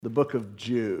the book of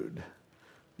Jude,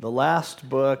 the last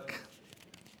book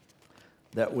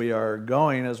that we are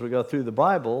going as we go through the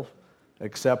Bible,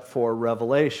 except for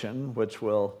Revelation, which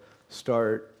will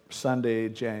start Sunday,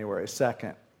 January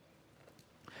 2nd.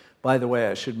 By the way,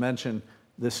 I should mention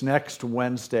this next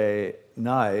Wednesday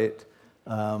night,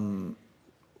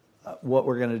 what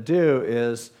we're going to do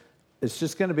is it's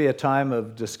just going to be a time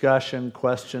of discussion,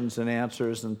 questions and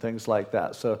answers and things like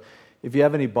that. So if you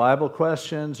have any Bible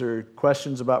questions or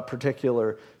questions about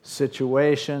particular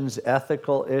situations,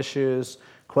 ethical issues,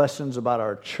 questions about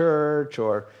our church,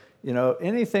 or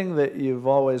anything that you've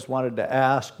always wanted to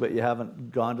ask but you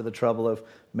haven't gone to the trouble of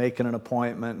making an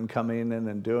appointment and coming in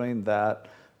and doing that.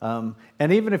 And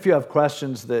even if you have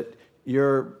questions that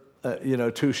you're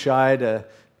too shy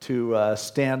to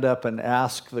stand up and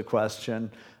ask the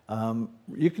question,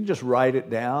 you can just write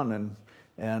it down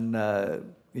and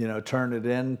turn it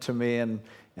in to me, and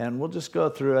we'll just go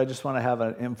through. I just want to have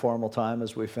an informal time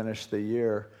as we finish the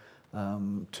year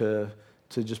to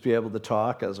just be able to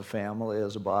talk as a family,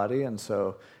 as a body. And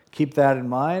so keep that in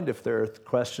mind. If there are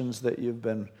questions that you've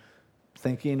been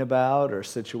thinking about or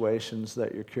situations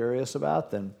that you're curious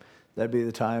about, then that'd be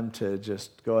the time to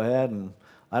just go ahead. And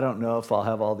I don't know if I'll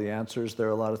have all the answers. There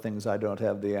are a lot of things I don't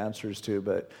have the answers to,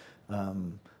 but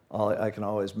I can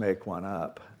always make one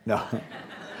up. No,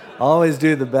 I'll always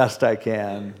do the best I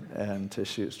can and to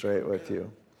shoot straight with you.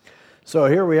 So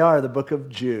here we are, the book of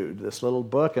Jude, this little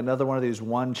book, another one of these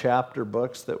one-chapter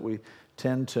books that we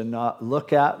tend to not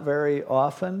look at very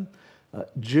often.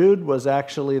 Jude was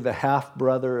actually the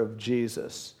half-brother of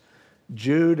Jesus.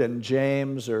 Jude and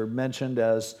James are mentioned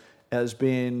as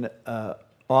being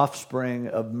offspring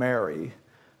of Mary.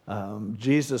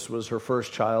 Jesus was her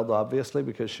first child, obviously,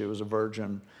 because she was a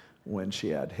virgin when she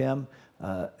had him.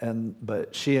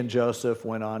 But she and Joseph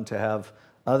went on to have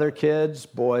other kids,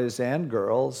 boys and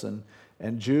girls, and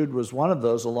Jude was one of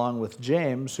those, along with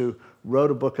James, who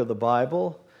wrote a book of the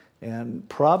Bible. And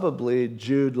probably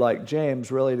Jude, like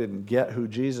James, really didn't get who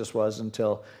Jesus was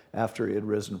until after he had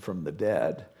risen from the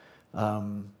dead.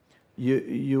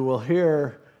 You will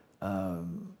hear,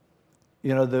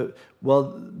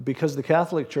 because the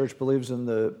Catholic Church believes in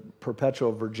the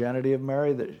perpetual virginity of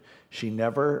Mary, that she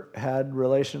never had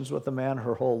relations with a man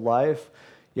her whole life.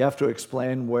 You have to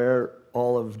explain where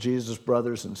all of Jesus'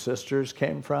 brothers and sisters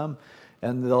came from,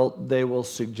 and they will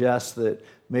suggest that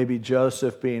maybe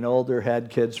Joseph, being older, had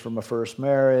kids from a first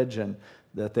marriage, and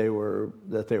that they were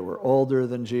older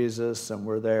than Jesus and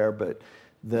were there. But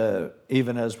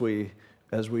even as we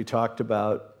talked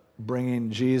about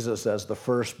bringing Jesus as the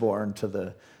firstborn to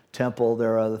the temple,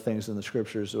 there are other things in the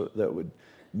scriptures that would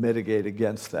mitigate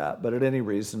against that. But at any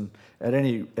rate,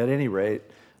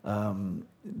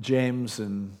 James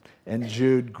and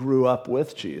Jude grew up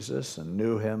with Jesus and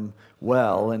knew him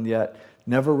well, and yet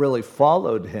never really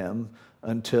followed him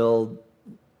until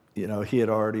he had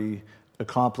already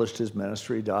accomplished his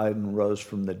ministry, died and rose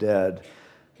from the dead.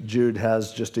 Jude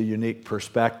has just a unique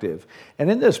perspective.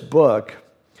 And in this book,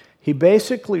 he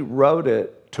basically wrote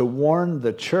it to warn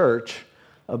the church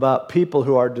about people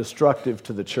who are destructive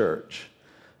to the church.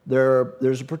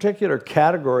 There's a particular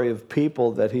category of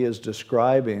people that he is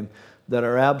describing that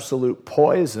are absolute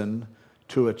poison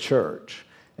to a church.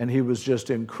 And he was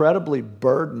just incredibly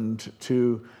burdened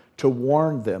to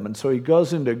warn them. And so he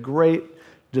goes into great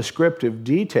descriptive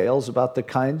details about the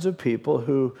kinds of people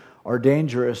who are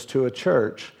dangerous to a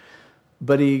church.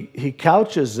 But he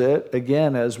couches it,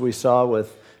 again, as we saw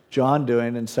with John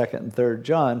doing in 2nd and 3rd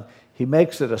John, he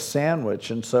makes it a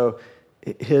sandwich. And so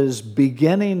his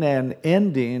beginning and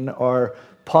ending are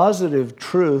positive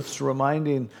truths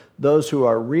reminding those who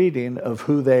are reading of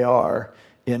who they are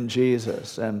in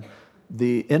Jesus. And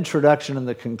the introduction and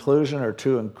the conclusion are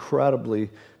two incredibly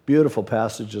beautiful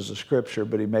passages of Scripture,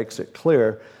 but he makes it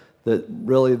clear that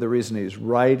really the reason he's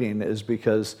writing is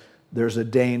because there's a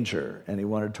danger, and he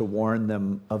wanted to warn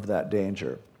them of that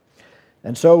danger.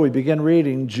 And so we begin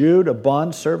reading, Jude, a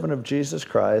bondservant of Jesus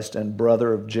Christ and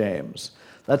brother of James.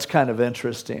 That's kind of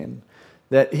interesting,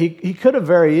 that he could have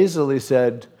very easily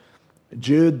said,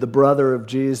 Jude, the brother of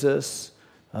Jesus,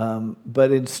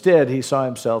 but instead he saw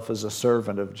himself as a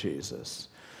servant of Jesus.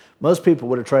 Most people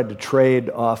would have tried to trade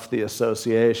off the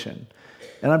association.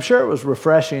 And I'm sure it was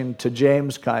refreshing to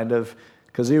James, kind of,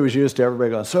 because he was used to everybody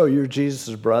going, so you're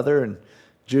Jesus' brother? And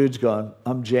Jude's going,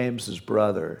 I'm James's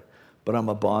brother, but I'm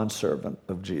a bondservant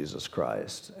of Jesus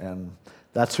Christ. And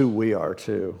that's who we are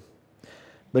too.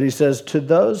 But he says, to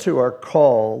those who are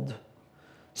called,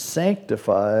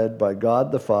 sanctified by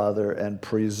God the Father, and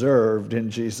preserved in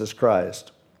Jesus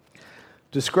Christ.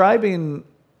 Describing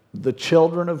the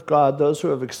children of God, those who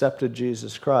have accepted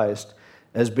Jesus Christ,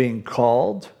 as being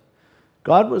called.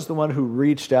 God was the one who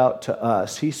reached out to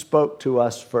us. He spoke to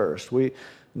us first.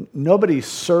 Nobody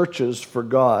searches for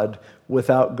God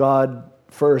without God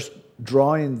first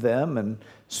drawing them and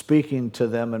speaking to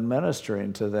them and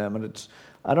ministering to them. And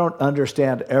I don't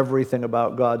understand everything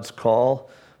about God's call,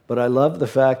 but I love the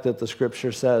fact that the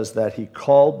Scripture says that He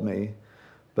called me,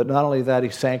 but not only that, He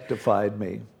sanctified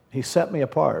me. He set me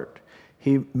apart.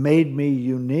 He made me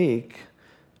unique.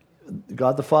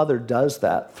 God the Father does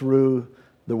that through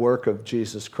the work of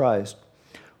Jesus Christ.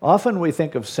 Often we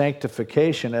think of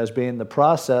sanctification as being the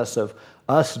process of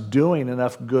us doing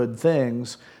enough good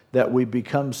things that we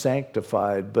become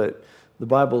sanctified, but the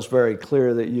Bible's very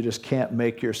clear that you just can't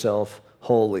make yourself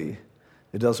holy.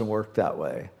 It doesn't work that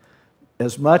way.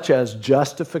 As much as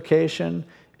justification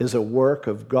is a work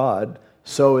of God,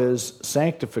 so is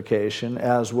sanctification,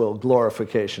 as will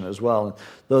glorification as well. And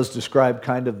those describe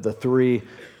kind of the three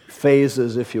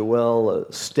phases, if you will,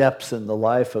 steps in the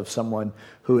life of someone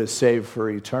who is saved for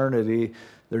eternity.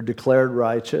 They're declared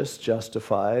righteous,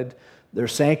 justified. They're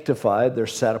sanctified, they're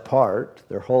set apart,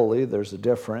 they're holy, there's a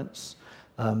difference.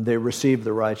 They receive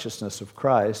the righteousness of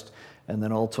Christ, and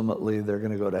then ultimately they're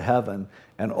going to go to heaven.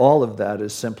 And all of that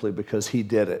is simply because He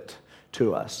did it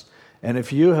to us. And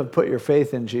if you have put your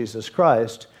faith in Jesus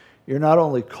Christ, you're not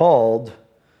only called,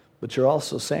 but you're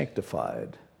also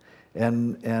sanctified.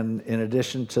 And in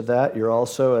addition to that, you're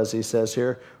also, as he says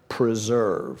here,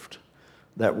 preserved.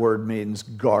 That word means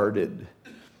guarded.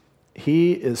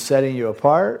 He is setting you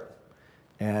apart,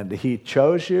 and He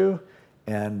chose you,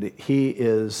 and He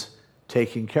is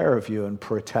taking care of you and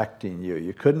protecting you.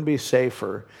 You couldn't be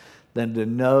safer than to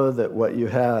know that what you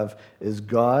have is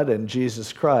God and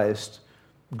Jesus Christ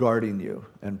guarding you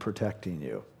and protecting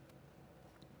you.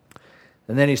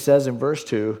 And then he says in verse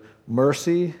 2,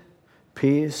 mercy,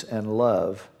 peace, and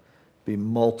love be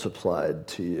multiplied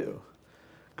to you.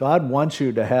 God wants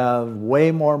you to have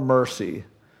way more mercy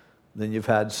than you've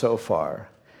had so far.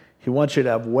 He wants you to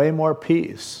have way more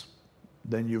peace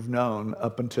than you've known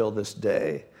up until this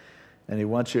day. And He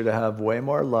wants you to have way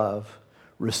more love,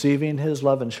 receiving His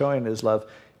love and showing His love.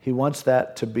 He wants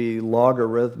that to be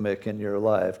logarithmic in your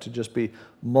life, to just be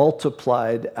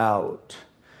multiplied out,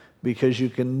 because you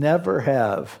can never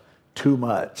have too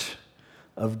much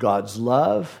of God's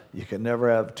love. You can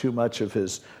never have too much of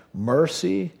His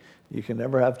mercy. You can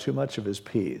never have too much of His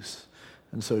peace.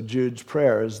 And so Jude's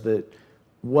prayer is that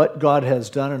what God has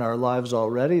done in our lives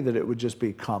already, that it would just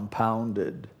be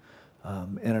compounded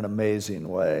in an amazing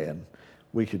way. And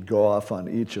we could go off on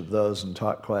each of those and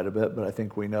talk quite a bit, but I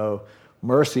think we know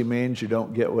mercy means you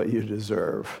don't get what you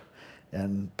deserve.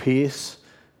 And peace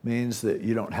means that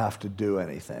you don't have to do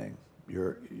anything.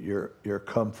 You're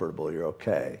comfortable, you're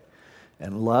okay.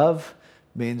 And love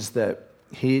means that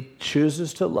He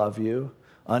chooses to love you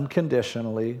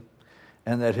unconditionally,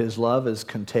 and that His love is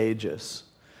contagious.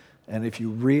 And if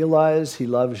you realize He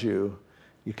loves you,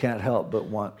 you can't help but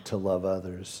want to love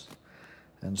others.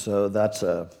 And so that's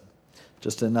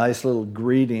just a nice little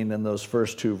greeting in those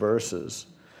first two verses.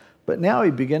 But now he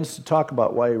begins to talk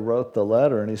about why he wrote the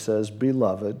letter, and he says,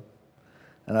 beloved.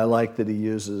 And I like that he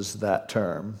uses that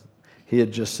term. He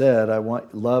had just said, I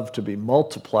want love to be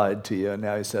multiplied to you. And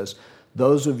now he says,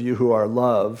 those of you who are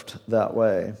loved that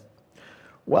way.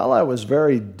 While I was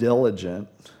very diligent,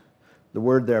 the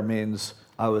word there means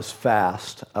I was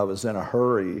fast, I was in a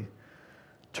hurry,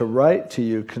 to write to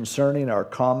you concerning our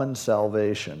common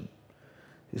salvation.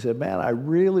 He said, man, I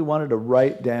really wanted to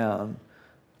write down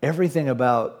everything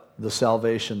about the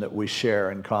salvation that we share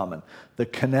in common, the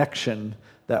connection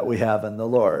that we have in the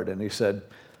Lord. And he said,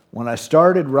 when I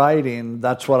started writing,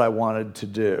 that's what I wanted to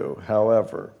do.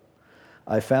 However,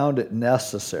 I found it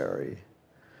necessary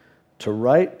to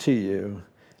write to you,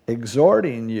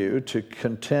 exhorting you to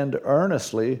contend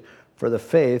earnestly for the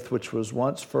faith which was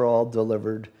once for all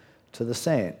delivered to the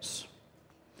saints.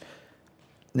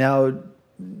 Now,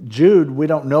 Jude, we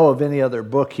don't know of any other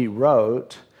book he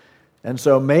wrote, and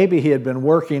so maybe he had been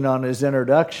working on his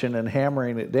introduction and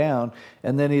hammering it down,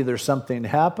 and then either something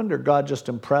happened or God just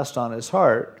impressed on his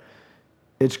heart.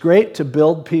 It's great to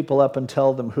build people up and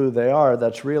tell them who they are.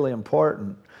 That's really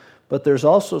important. But there's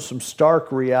also some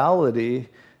stark reality,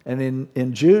 and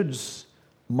in Jude's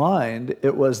mind,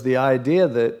 it was the idea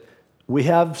that we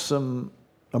have some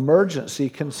emergency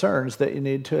concerns that you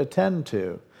need to attend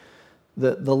to.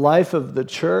 The life of the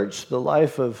church, the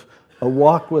life of a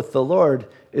walk with the Lord,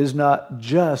 is not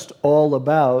just all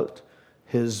about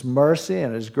His mercy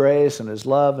and His grace and His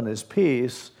love and His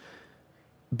peace,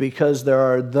 because there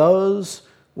are those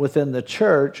within the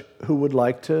church who would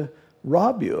like to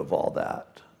rob you of all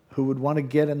that, who would want to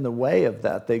get in the way of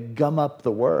that. They gum up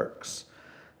the works.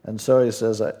 And so he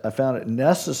says, I found it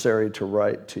necessary to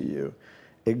write to you,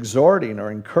 exhorting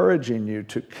or encouraging you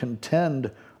to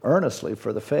contend earnestly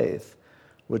for the faith,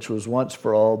 which was once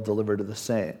for all delivered to the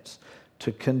saints.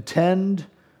 To contend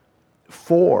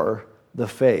for the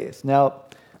faith. Now,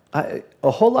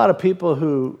 a whole lot of people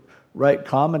who write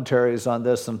commentaries on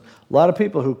this, and a lot of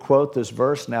people who quote this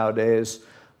verse nowadays,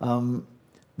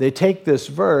 they take this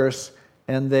verse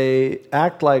and they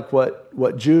act like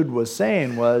what Jude was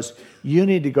saying was, you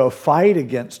need to go fight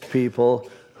against people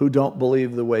who don't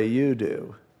believe the way you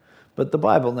do. But the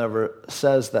Bible never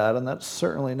says that, and that's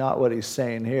certainly not what he's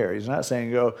saying here. He's not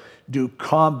saying go do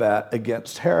combat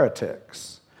against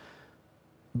heretics,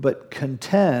 but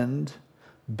contend,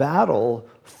 battle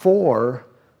for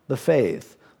the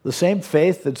faith. The same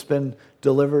faith that's been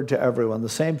delivered to everyone, the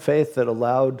same faith that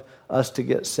allowed us to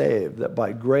get saved, that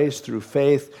by grace through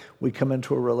faith we come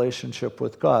into a relationship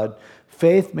with God.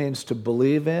 Faith means to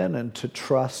believe in and to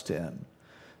trust in,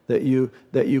 that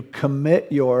you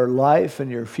commit your life and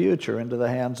your future into the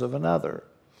hands of another.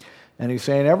 And he's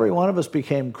saying every one of us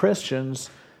became Christians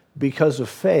because of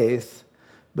faith,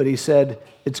 but he said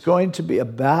it's going to be a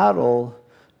battle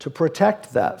to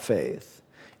protect that faith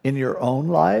in your own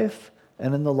life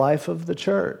and in the life of the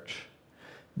church.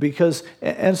 Because,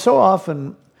 and so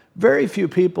often, very few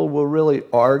people will really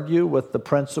argue with the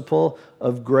principle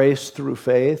of grace through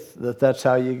faith, that that's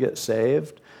how you get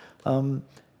saved.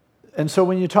 And so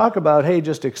when you talk about, hey,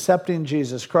 just accepting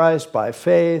Jesus Christ by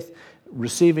faith,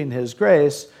 receiving his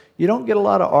grace, you don't get a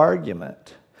lot of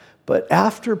argument. But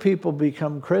after people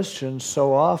become Christians,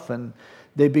 so often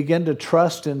they begin to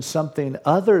trust in something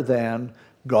other than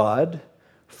God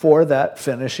for that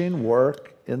finishing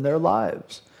work in their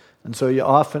lives. And so you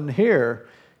often hear,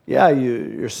 yeah,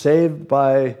 you're saved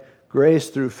by grace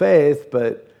through faith,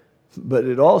 but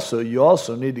you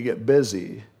also need to get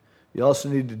busy. You also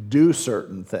need to do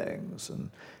certain things.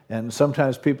 And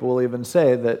sometimes people will even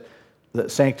say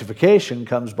that sanctification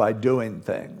comes by doing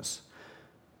things.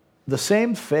 The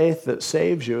same faith that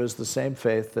saves you is the same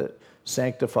faith that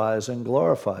sanctifies and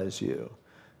glorifies you.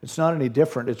 It's not any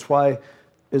different. It's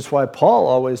why Paul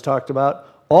always talked about,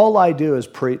 all I do is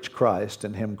preach Christ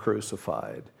and him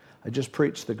crucified. I just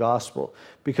preach the gospel.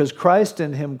 Because Christ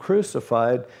and him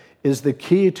crucified is the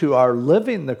key to our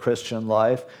living the Christian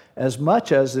life as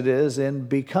much as it is in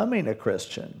becoming a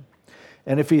Christian.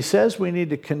 And if he says we need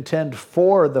to contend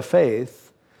for the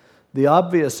faith, the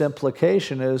obvious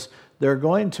implication is there are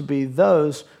going to be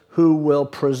those who will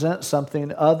present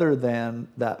something other than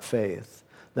that faith,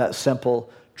 that simple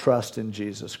trust in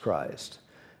Jesus Christ.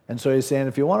 And so he's saying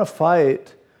if you want to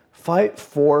fight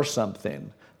for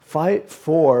something. Fight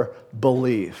for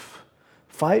belief.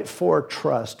 Fight for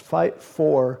trust. Fight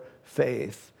for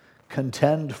faith.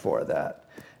 Contend for that.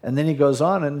 And then he goes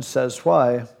on and says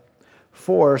why.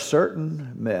 For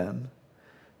certain men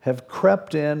have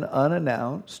crept in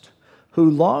unannounced, who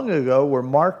long ago were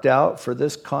marked out for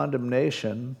this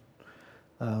condemnation.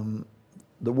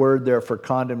 The word there for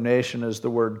condemnation is the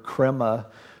word krima,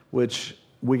 which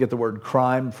we get the word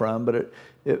crime from, but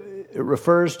it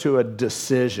refers to a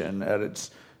decision at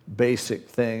its basic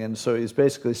thing. And so he's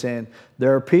basically saying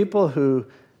there are people who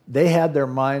they had their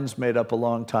minds made up a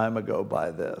long time ago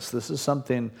by this. This is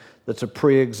something that's a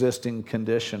pre-existing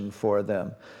condition for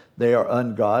them. They are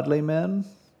ungodly men,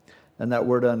 and that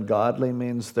word ungodly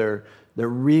means they're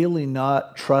really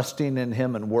not trusting in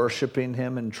him and worshiping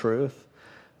him in truth.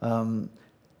 And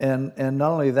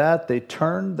not only that, they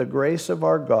turned the grace of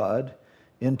our God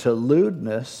into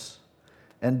lewdness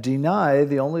and deny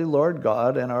the only Lord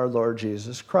God and our Lord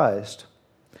Jesus Christ.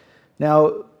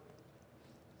 Now,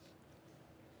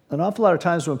 an awful lot of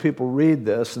times when people read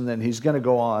this, and then he's going to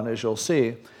go on, as you'll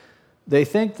see, they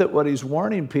think that what he's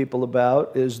warning people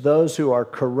about is those who are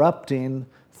corrupting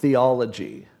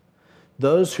theology,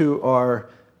 those who are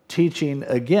teaching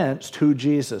against who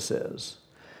Jesus is.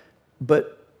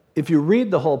 But if you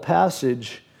read the whole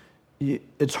passage,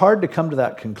 it's hard to come to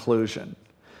that conclusion.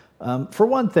 For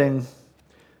one thing,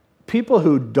 people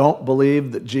who don't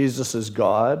believe that Jesus is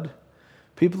God,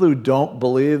 people who don't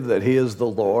believe that he is the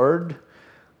Lord,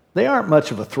 they aren't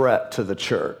much of a threat to the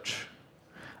church.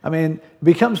 I mean, it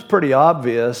becomes pretty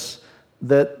obvious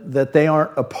that they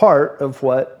aren't a part of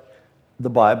what the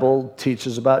Bible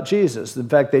teaches about Jesus. In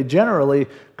fact, they generally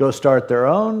go start their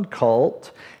own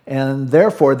cult, and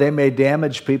therefore they may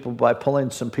damage people by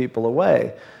pulling some people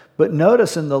away. But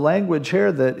notice in the language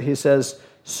here that he says,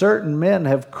 certain men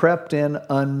have crept in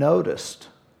unnoticed.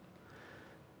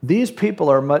 These people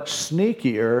are much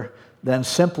sneakier than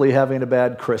simply having a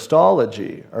bad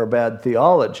Christology or bad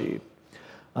theology.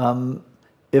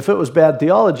 If it was bad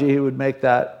theology, he would make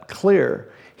that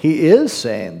clear. He is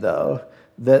saying, though,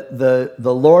 that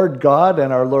the Lord God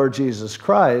and our Lord Jesus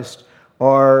Christ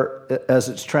are, as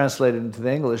it's translated into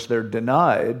the English, they're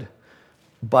denied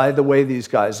by the way these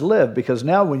guys live. Because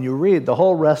now when you read the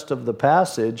whole rest of the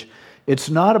passage,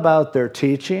 it's not about their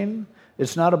teaching,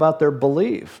 it's not about their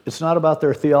belief, it's not about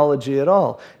their theology at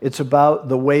all. It's about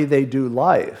the way they do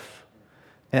life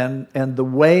and the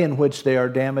way in which they are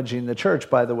damaging the church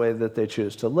by the way that they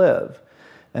choose to live.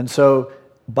 And so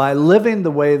by living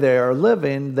the way they are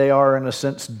living, they are, in a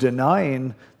sense,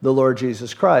 denying the Lord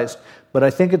Jesus Christ. But I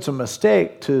think it's a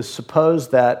mistake to suppose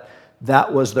that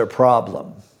that was their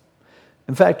problem.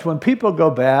 In fact, when people go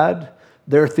bad,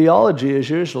 their theology is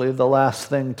usually the last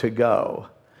thing to go.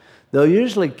 They'll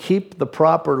usually keep the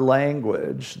proper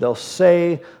language. They'll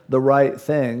say the right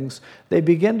things. They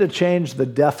begin to change the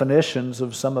definitions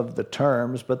of some of the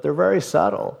terms, but they're very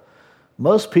subtle.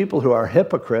 Most people who are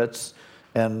hypocrites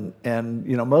and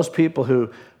most people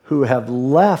who have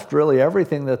left really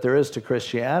everything that there is to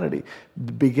Christianity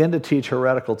begin to teach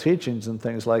heretical teachings and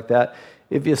things like that.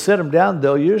 If you sit them down,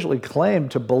 they'll usually claim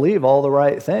to believe all the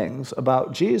right things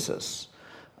about Jesus.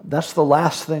 That's the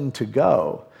last thing to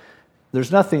go.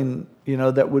 There's nothing,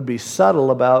 that would be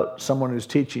subtle about someone who's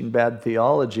teaching bad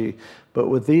theology, but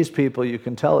with these people, you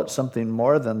can tell it's something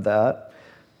more than that.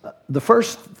 The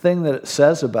first thing that it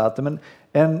says about them,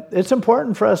 and it's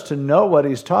important for us to know what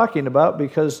he's talking about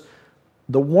because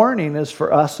the warning is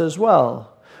for us as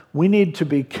well. We need to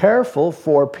be careful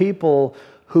for people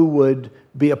who would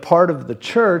be a part of the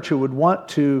church, who would want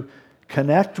to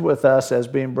connect with us as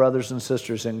being brothers and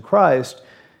sisters in Christ,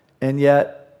 and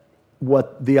yet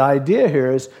what the idea here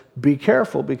is, be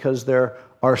careful because there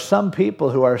are some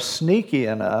people who are sneaky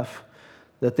enough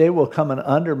that they will come and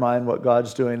undermine what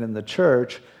God's doing in the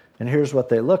church, and here's what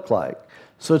they look like.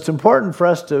 So it's important for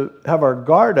us to have our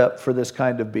guard up for this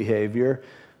kind of behavior,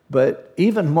 but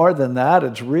even more than that,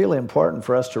 it's really important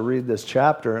for us to read this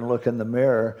chapter and look in the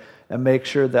mirror and make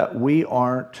sure that we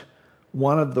aren't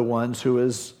one of the ones who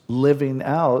is living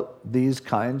out these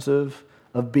kinds of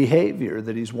behavior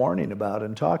that he's warning about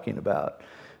and talking about.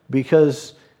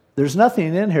 Because there's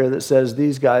nothing in here that says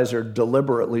these guys are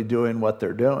deliberately doing what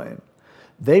they're doing.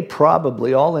 They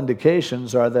probably, all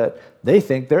indications are that they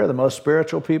think they're the most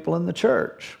spiritual people in the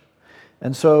church.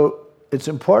 And so it's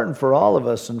important for all of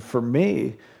us and for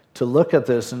me to look at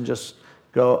this and just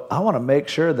go, I want to make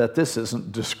sure that this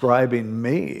isn't describing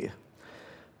me.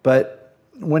 But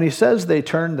when he says they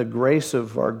turn the grace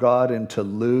of our God into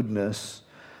lewdness,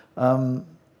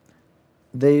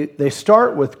 they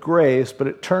start with grace, but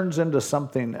it turns into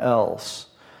something else.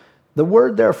 The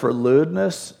word there for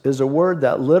lewdness is a word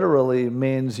that literally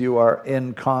means you are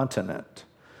incontinent.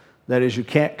 That is, you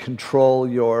can't control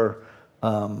your,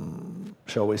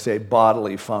 shall we say,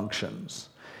 bodily functions.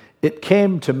 It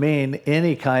came to mean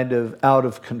any kind of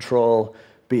out-of-control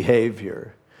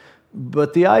behavior.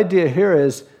 But the idea here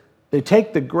is they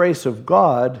take the grace of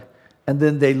God and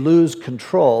then they lose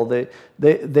control.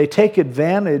 They take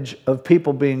advantage of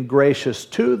people being gracious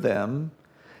to them,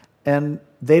 and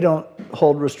they don't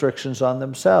hold restrictions on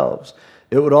themselves.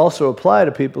 It would also apply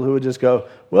to people who would just go,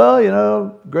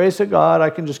 well, grace of God,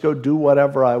 I can just go do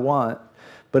whatever I want.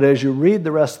 But as you read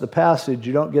the rest of the passage,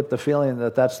 you don't get the feeling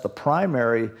that that's the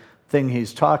primary thing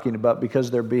he's talking about,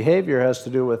 because their behavior has to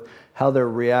do with how they're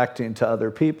reacting to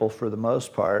other people for the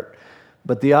most part.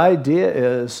 But the idea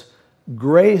is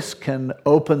grace can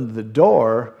open the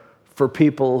door for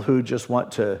people who just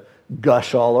want to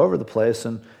gush all over the place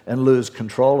and lose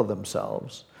control of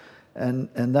themselves. And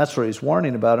that's what he's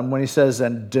warning about. And when he says,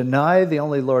 and deny the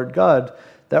only Lord God,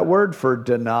 that word for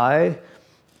deny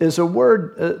is a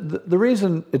word, the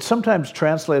reason it's sometimes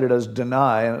translated as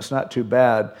deny, and it's not too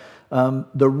bad,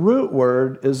 the root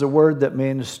word is a word that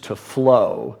means to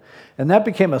flow. And that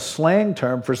became a slang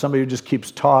term for somebody who just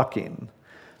keeps talking.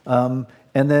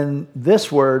 And then this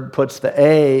word puts the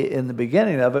A in the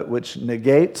beginning of it, which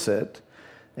negates it.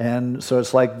 And so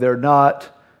it's like they're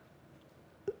not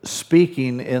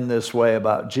speaking in this way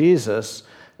about Jesus,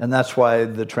 and that's why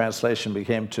the translation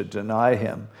became to deny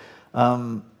him.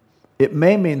 It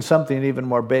may mean something even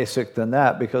more basic than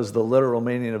that, because the literal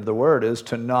meaning of the word is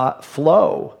to not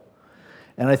flow.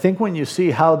 And I think when you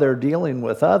see how they're dealing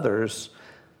with others,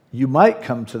 you might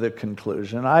come to the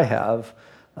conclusion, I have,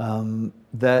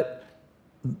 that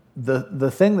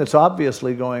the thing that's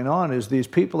obviously going on is these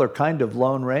people are kind of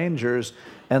lone rangers,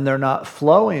 and they're not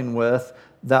flowing with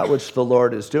that which the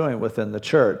Lord is doing within the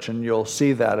church. And you'll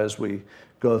see that as we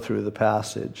go through the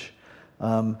passage.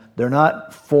 They're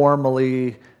not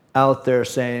formally out there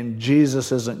saying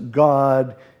Jesus isn't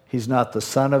God, he's not the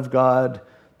Son of God.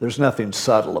 There's nothing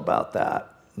subtle about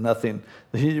that. Nothing.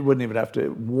 He wouldn't even have to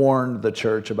warn the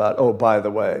church about, oh, by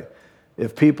the way,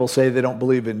 if people say they don't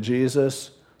believe in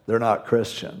Jesus, they're not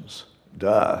Christians.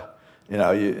 Duh.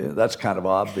 That's kind of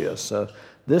obvious. So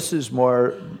this is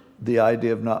more the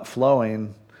idea of not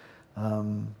flowing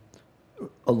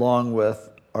along with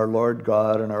our Lord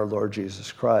God and our Lord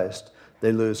Jesus Christ.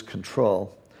 They lose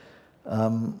control.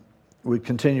 We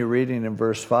continue reading in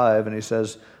verse 5, and he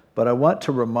says, "But I want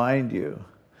to remind you,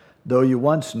 though you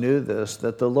once knew this,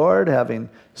 that the Lord, having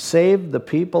saved the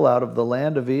people out of the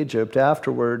land of Egypt,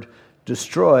 afterward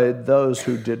destroyed those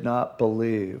who did not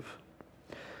believe."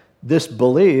 This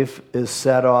belief is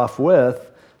set off with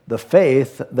the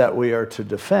faith that we are to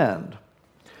defend.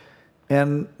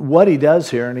 And what he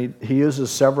does here, and he uses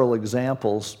several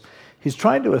examples, he's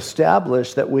trying to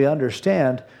establish that we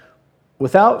understand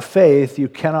without faith you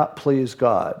cannot please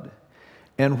God.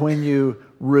 And when you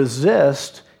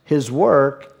resist his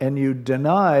work and you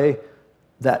deny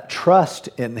that trust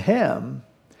in him,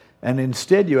 and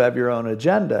instead you have your own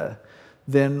agenda,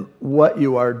 then what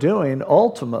you are doing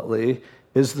ultimately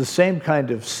is the same kind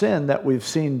of sin that we've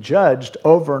seen judged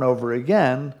over and over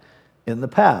again in the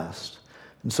past.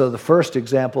 And so the first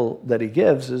example that he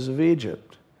gives is of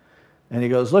Egypt. And he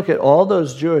goes, look at all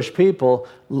those Jewish people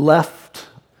left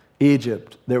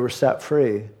Egypt. They were set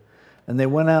free. And they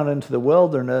went out into the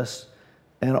wilderness,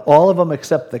 and all of them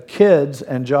except the kids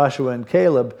and Joshua and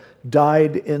Caleb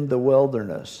died in the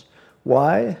wilderness.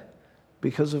 Why?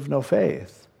 Because of no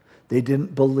faith. They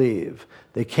didn't believe.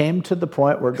 They came to the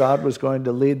point where God was going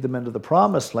to lead them into the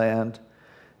promised land,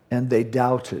 and they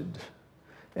doubted.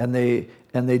 And they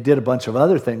did a bunch of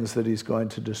other things that he's going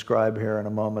to describe here in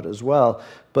a moment as well.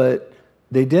 But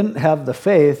they didn't have the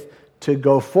faith to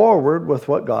go forward with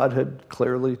what God had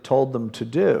clearly told them to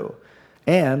do.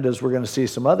 And, as we're going to see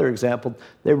some other examples,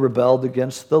 they rebelled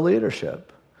against the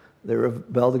leadership. They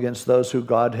rebelled against those who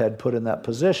God had put in that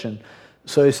position.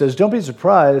 So he says, don't be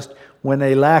surprised when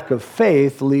a lack of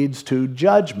faith leads to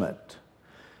judgment.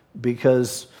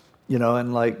 Because,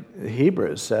 and like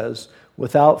Hebrews says,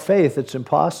 without faith it's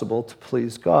impossible to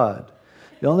please God.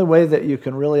 The only way that you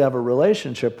can really have a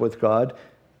relationship with God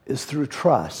is through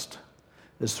trust,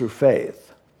 is through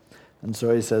faith. And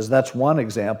so he says that's one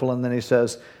example. And then he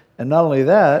says, and not only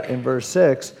that, in verse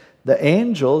 6, the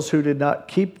angels who did not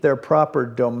keep their proper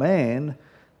domain,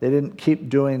 they didn't keep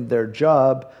doing their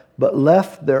job, but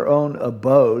left their own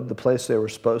abode, the place they were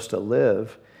supposed to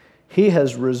live, he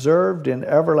has reserved in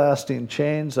everlasting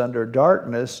chains under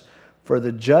darkness for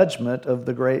the judgment of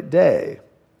the great day.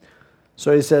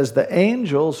 So he says the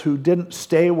angels who didn't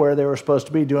stay where they were supposed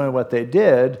to be doing what they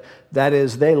did, that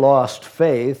is, they lost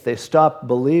faith, they stopped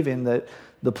believing that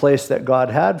the place that God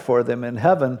had for them in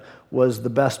heaven was the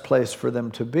best place for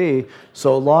them to be.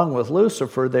 So along with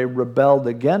Lucifer, they rebelled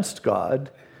against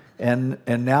God, and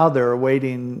now they're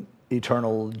awaiting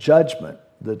eternal judgment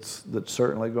that's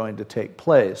certainly going to take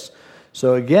place.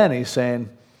 So again, he's saying,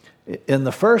 in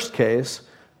the first case,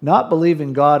 not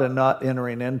believing God and not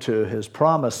entering into his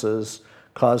promises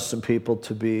caused some people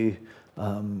to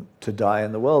die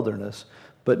in the wilderness.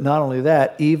 But not only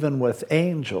that, even with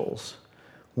angels,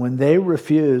 when they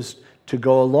refused to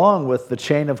go along with the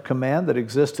chain of command that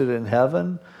existed in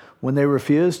heaven, when they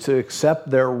refused to accept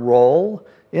their role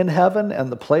in heaven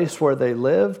and the place where they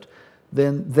lived,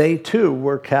 then they too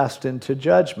were cast into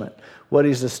judgment. What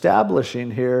he's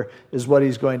establishing here is what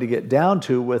he's going to get down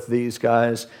to with these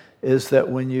guys, is that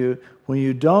when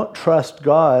you don't trust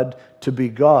God to be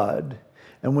God,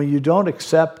 and when you don't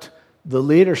accept the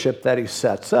leadership that he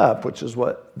sets up, which is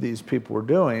what these people were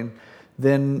doing,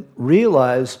 then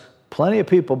realize plenty of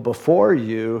people before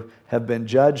you have been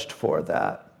judged for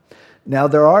that. Now,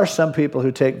 there are some people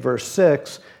who take verse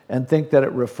 6 and think that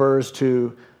it refers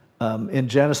to, in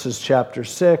Genesis chapter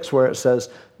 6, where it says,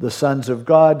 the sons of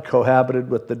God cohabited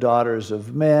with the daughters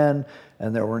of men,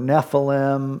 and there were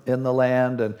Nephilim in the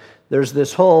land. And there's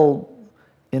this whole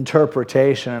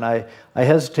interpretation, and I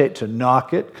hesitate to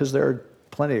knock it because there are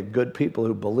plenty of good people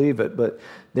who believe it, but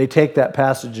they take that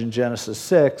passage in Genesis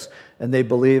 6 and they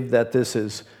believe that this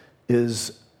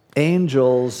is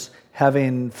angels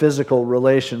having physical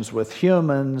relations with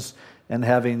humans and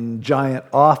having giant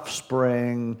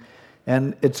offspring.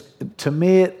 And to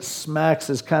me, it smacks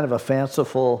as kind of a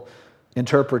fanciful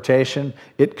interpretation.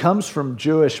 It comes from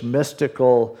Jewish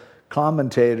mystical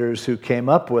commentators who came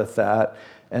up with that.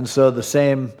 And so the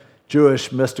same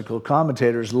Jewish mystical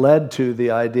commentators led to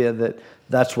the idea that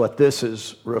that's what this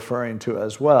is referring to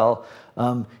as well.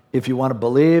 If you want to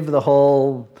believe the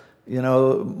whole,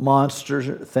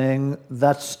 monster thing,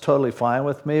 that's totally fine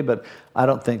with me, but I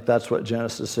don't think that's what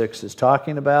Genesis 6 is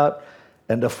talking about.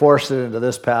 And to force it into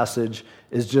this passage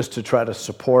is just to try to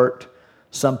support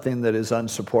something that is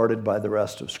unsupported by the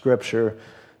rest of Scripture.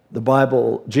 The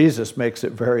Bible, Jesus makes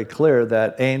it very clear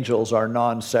that angels are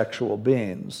non-sexual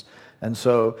beings. And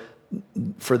so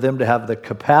for them to have the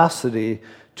capacity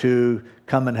to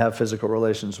come and have physical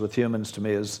relations with humans, to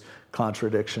me, is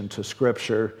contradiction to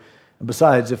Scripture. And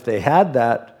besides, if they had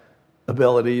that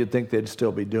ability, you'd think they'd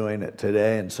still be doing it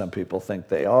today, and some people think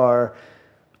they are.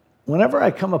 Whenever I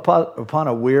come upon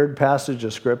a weird passage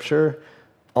of Scripture,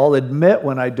 I'll admit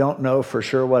when I don't know for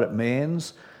sure what it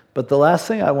means, but the last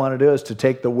thing I want to do is to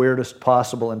take the weirdest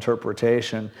possible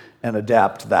interpretation and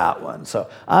adapt that one. So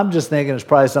I'm just thinking it's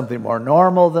probably something more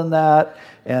normal than that.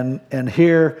 And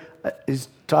here he's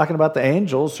talking about the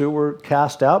angels who were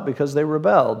cast out because they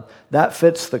rebelled. That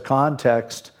fits the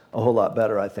context a whole lot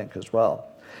better, I think, as well.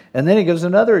 And then he gives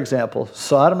another example,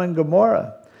 Sodom and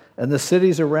Gomorrah and the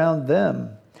cities around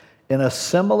them, in a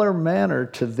similar manner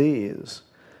to these,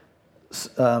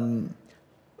 having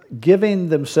given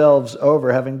themselves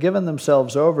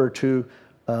over to,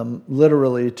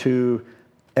 literally to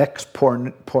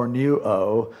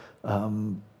pornuo,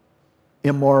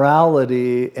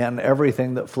 immorality and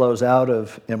everything that flows out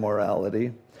of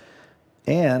immorality.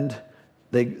 And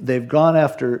they've gone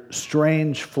after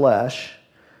strange flesh.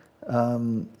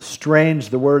 Strange,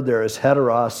 the word there is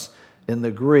heteros in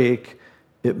the Greek.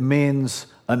 It means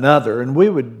another. And we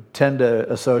would tend to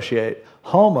associate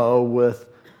homo with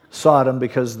Sodom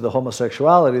because of the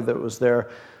homosexuality that was there.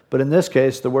 But in this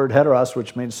case, the word heteros,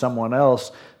 which means someone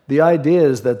else, the idea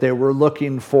is that they were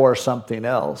looking for something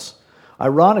else.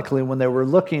 Ironically, when they were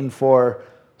looking for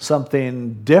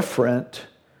something different,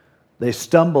 they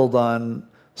stumbled on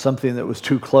something that was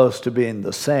too close to being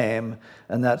the same,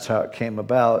 and that's how it came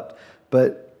about.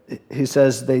 But he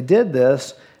says they did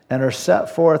this and are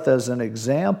set forth as an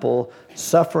example,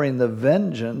 suffering the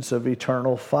vengeance of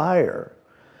eternal fire.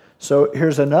 So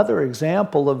here's another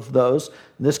example of those,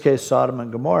 in this case Sodom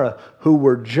and Gomorrah, who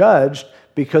were judged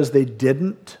because they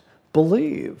didn't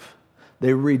believe.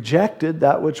 They rejected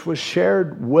that which was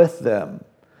shared with them.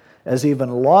 As even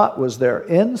Lot was there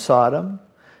in Sodom,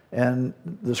 and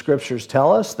the Scriptures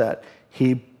tell us that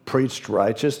he preached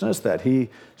righteousness, that he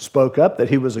spoke up, that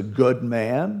he was a good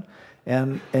man,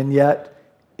 and yet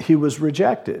he was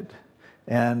rejected.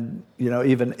 And,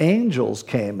 even angels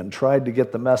came and tried to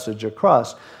get the message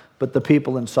across, but the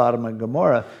people in Sodom and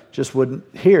Gomorrah just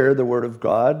wouldn't hear the word of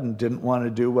God and didn't want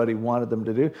to do what he wanted them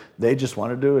to do. They just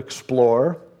wanted to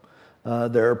explore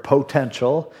their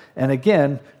potential. And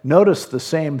again, notice the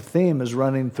same theme is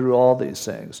running through all these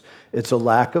things. It's a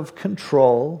lack of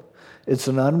control. It's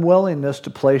an unwillingness to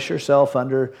place yourself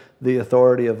under the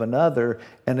authority of another,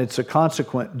 and it's a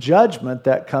consequent judgment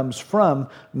that comes from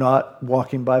not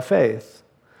walking by faith.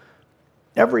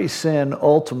 Every sin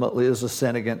ultimately is a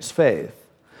sin against faith.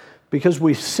 Because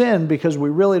we sin because we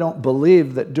really don't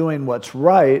believe that doing what's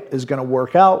right is going to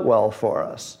work out well for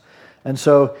us. And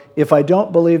so if I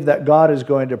don't believe that God is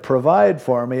going to provide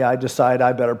for me, I decide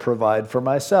I better provide for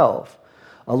myself.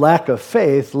 A lack of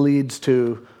faith leads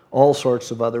to all sorts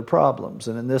of other problems.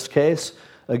 And in this case,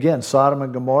 again, Sodom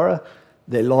and Gomorrah,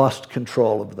 they lost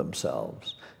control of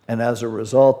themselves. And as a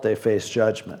result, they face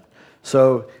judgment.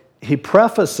 So he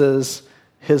prefaces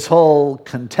his whole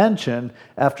contention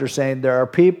after saying there are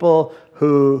people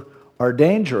who are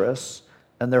dangerous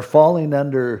and they're falling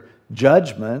under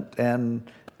judgment and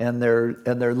they're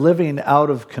living out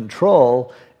of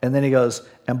control. And then he goes,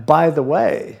 and by the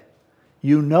way,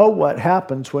 you know what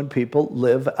happens when people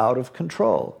live out of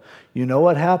control. You know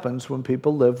what happens when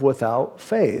people live without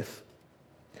faith.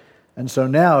 And so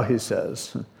now he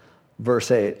says, verse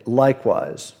 8,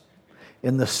 likewise,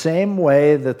 in the same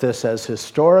way that this has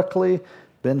historically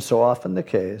been so often the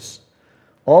case,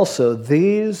 also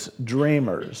these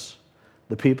dreamers,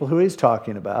 the people who he's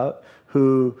talking about,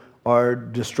 who are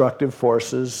destructive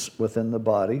forces within the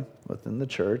body, within the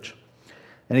church,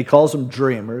 and he calls them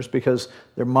dreamers because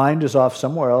their mind is off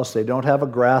somewhere else. They don't have a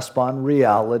grasp on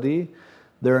reality.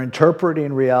 They're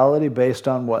interpreting reality based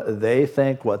on what they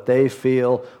think, what they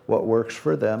feel, what works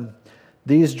for them.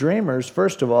 These dreamers,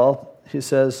 first of all, he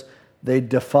says, they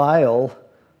defile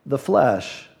the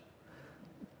flesh.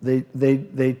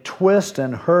 They twist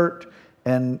and hurt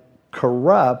and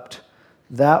corrupt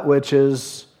that which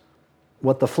is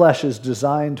what the flesh is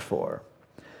designed for.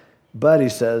 But he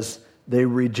says, they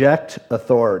reject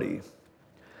authority.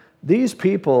 These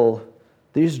people,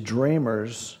 these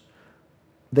dreamers,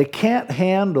 they can't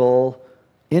handle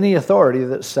any authority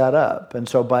that's set up. And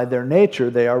so by their nature,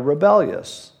 they are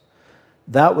rebellious.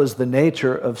 That was the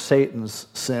nature of Satan's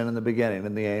sin in the beginning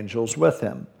and the angels with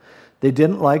him. They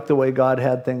didn't like the way God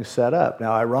had things set up.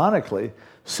 Now, ironically,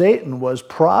 Satan was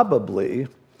probably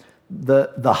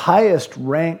the highest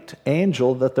ranked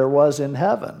angel that there was in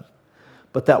heaven,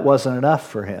 but that wasn't enough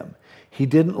for him. He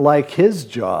didn't like his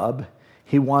job.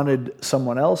 He wanted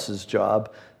someone else's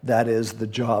job, that is the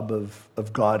job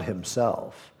of God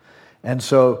himself. And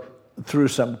so through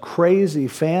some crazy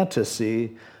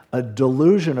fantasy, a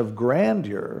delusion of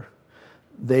grandeur,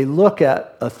 they look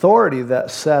at authority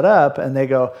that's set up and they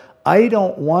go, I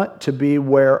don't want to be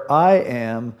where I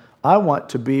am. I want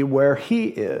to be where he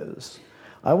is.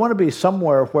 I want to be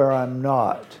somewhere where I'm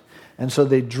not. And so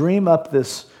they dream up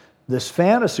this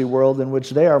fantasy world in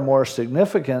which they are more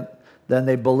significant than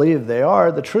they believe they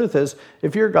are. The truth is,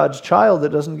 if you're God's child, it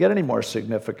doesn't get any more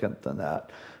significant than that.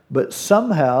 But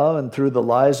somehow, and through the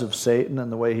lies of Satan and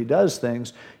the way he does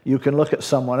things, you can look at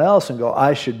someone else and go,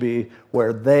 I should be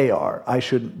where they are. I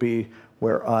shouldn't be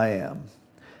where I am.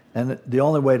 And the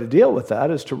only way to deal with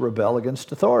that is to rebel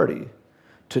against authority,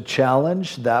 to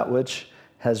challenge that which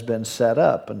has been set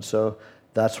up. And so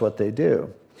that's what they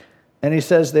do. And he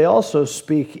says they also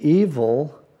speak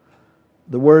evil.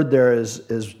 The word there is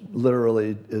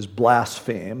literally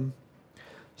blaspheme.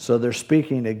 So they're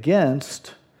speaking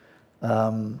against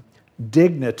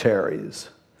dignitaries.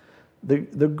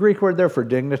 The Greek word there for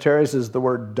dignitaries is the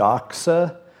word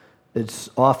doxa. It's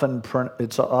often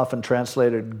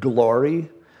translated glory.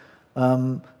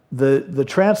 The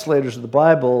translators of the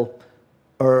Bible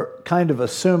are kind of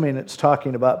assuming it's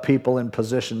talking about people in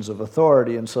positions of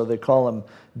authority, and so they call them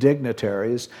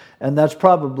dignitaries. And that's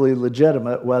probably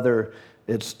legitimate, whether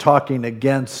it's talking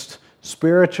against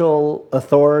spiritual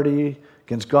authority,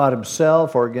 against God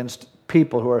himself, or against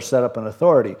people who are set up in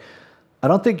authority. I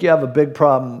don't think you have a big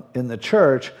problem in the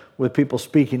church with people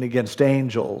speaking against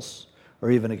angels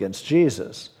or even against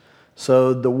Jesus.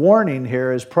 So the warning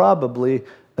here is probably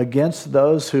against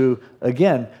those who,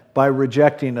 again, by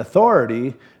rejecting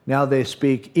authority, now they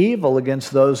speak evil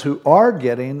against those who are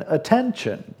getting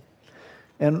attention.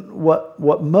 And what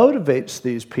motivates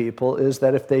these people is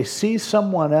that if they see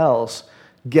someone else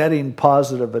getting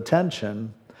positive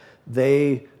attention,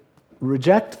 they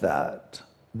reject that.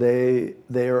 They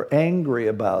are angry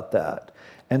about that.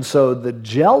 And so the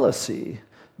jealousy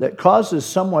that causes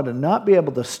someone to not be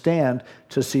able to stand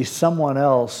to see someone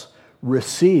else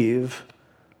receive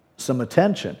some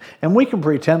attention. And we can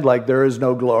pretend like there is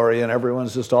no glory and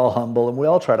everyone's just all humble, and we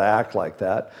all try to act like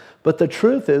that. But the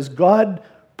truth is, God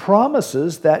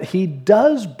promises that he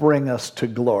does bring us to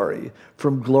glory,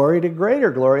 from glory to greater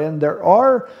glory. And there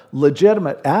are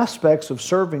legitimate aspects of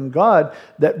serving God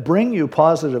that bring you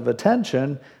positive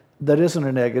attention that isn't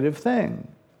a negative thing.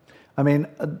 I mean,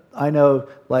 I know,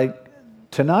 like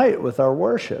tonight with our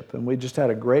worship, and we just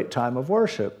had a great time of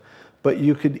worship. But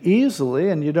you could easily,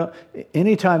 and you don't,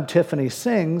 anytime Tiffany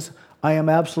sings, I am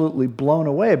absolutely blown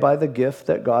away by the gift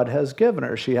that God has given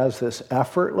her. She has this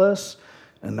effortless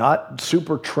and not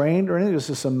super trained or anything, it's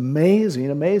this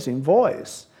amazing, amazing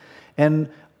voice. And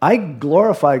I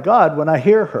glorify God when I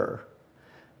hear her.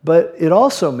 But it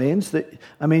also means that,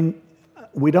 I mean,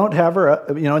 we don't have her,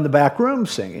 in the back room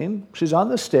singing. She's on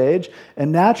the stage,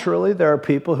 and naturally there are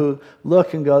people who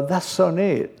look and go, that's so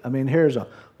neat. I mean, here's a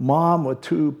mom with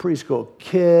 2 preschool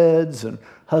kids and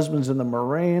husbands in the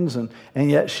Marines, and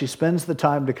yet she spends the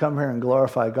time to come here and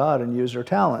glorify God and use her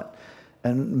talent.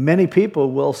 And many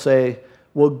people will say,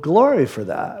 well, glory for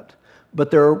that.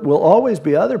 But there will always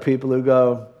be other people who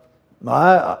go,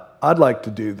 I'd like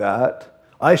to do that.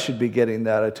 I should be getting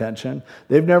that attention.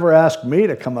 They've never asked me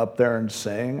to come up there and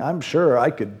sing. I'm sure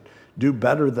I could do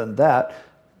better than that.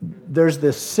 There's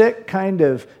this sick kind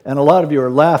of, and a lot of you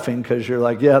are laughing because you're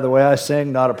like, yeah, the way I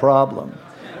sing, not a problem.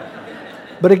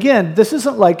 But again, this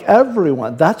isn't like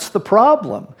everyone. That's the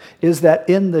problem, is that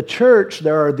in the church,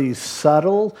 there are these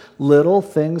subtle little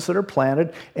things that are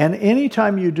planted. And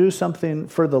anytime you do something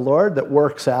for the Lord that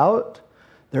works out,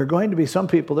 there are going to be some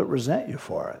people that resent you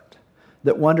for it,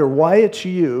 that wonder why it's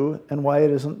you and why it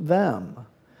isn't them.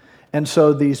 And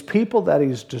so these people that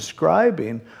he's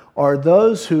describing are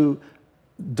those who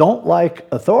don't like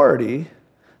authority.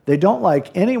 They don't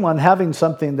like anyone having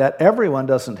something that everyone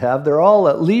doesn't have. They're all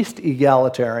at least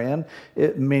egalitarian,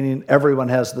 meaning everyone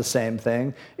has the same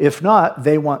thing. If not,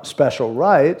 they want special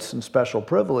rights and special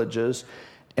privileges.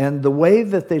 And the way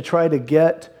that they try to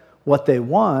get what they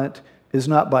want is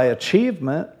not by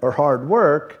achievement or hard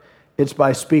work. It's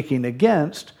by speaking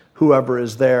against whoever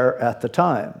is there at the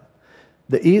time.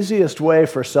 The easiest way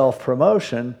for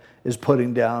self-promotion is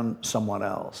putting down someone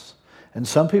else. And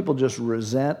some people just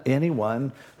resent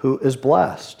anyone who is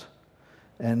blessed.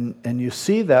 And you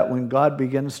see that when God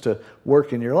begins to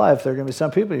work in your life, there are going to be some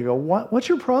people you go, what's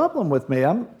your problem with me?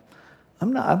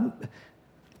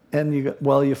 And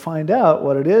you find out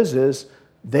what it is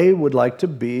they would like to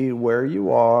be where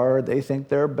you are. They think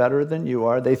they're better than you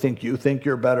are. They think you think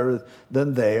you're better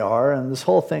than they are. And this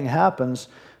whole thing happens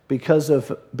because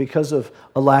of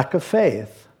a lack of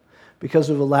faith, because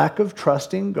of a lack of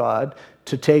trusting God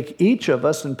to take each of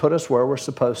us and put us where we're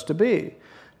supposed to be,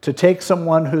 to take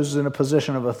someone who's in a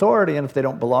position of authority, and if they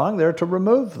don't belong there, to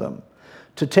remove them,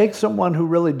 to take someone who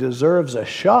really deserves a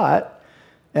shot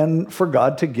and for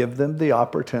God to give them the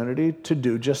opportunity to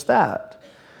do just that.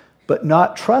 But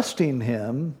not trusting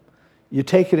him, you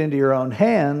take it into your own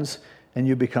hands and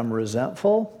you become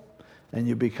resentful and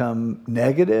you become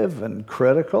negative and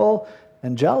critical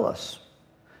and jealous.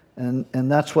 And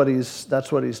that's what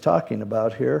he's talking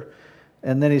about here.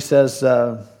 And then he says,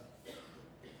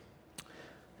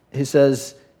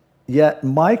 yet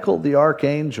Michael the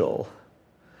archangel,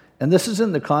 and this is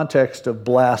in the context of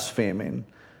blaspheming,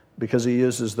 because he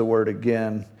uses the word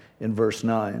again in verse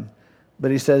 9.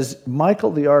 But he says,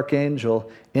 Michael the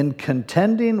archangel, in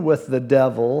contending with the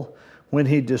devil, when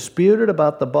he disputed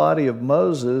about the body of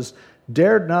Moses,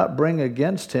 dared not bring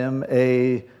against him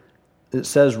it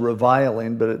says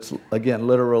reviling, but it's, again,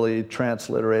 literally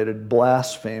transliterated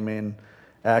blaspheming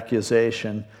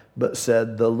accusation, but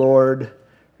said, the Lord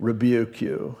rebuke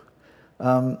you.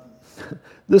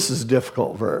 This is a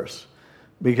difficult verse,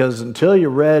 because until you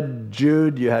read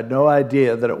Jude, you had no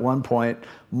idea that at one point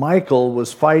Michael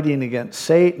was fighting against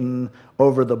Satan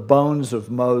over the bones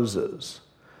of Moses.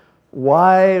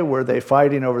 Why were they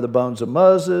fighting over the bones of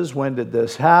Moses? When did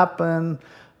this happen?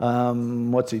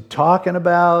 What's he talking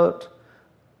about?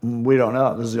 We don't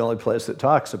know. This is the only place that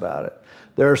talks about it.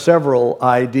 There are several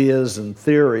ideas and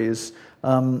theories,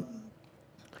 and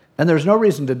there's no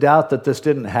reason to doubt that this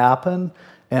didn't happen.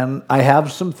 And I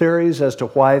have some theories as to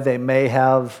why they may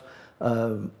have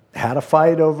had a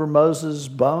fight over Moses'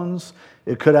 bones.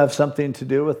 It could have something to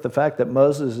do with the fact that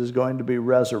Moses is going to be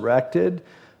resurrected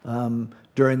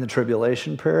during the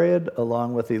tribulation period,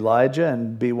 along with Elijah,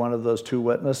 and be one of those two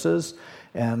witnesses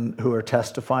and who are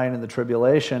testifying in the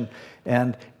tribulation.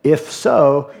 And if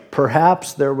so,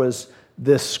 perhaps there was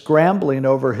this scrambling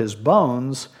over his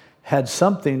bones had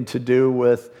something to do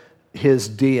with his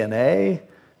DNA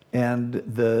and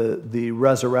the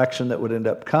resurrection that would end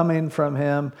up coming from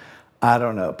him. I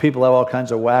don't know. People have all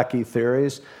kinds of wacky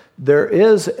theories.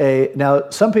 Now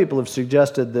some people have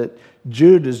suggested that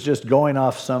Jude is just going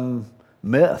off some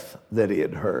myth that he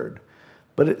had heard.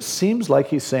 But it seems like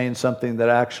he's saying something that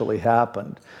actually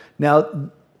happened.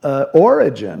 Now,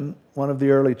 Origen, one of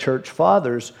the early church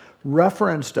fathers,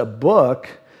 referenced a book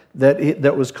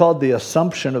that was called The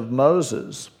Assumption of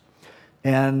Moses.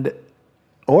 And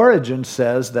Origen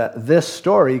says that this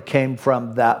story came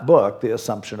from that book, The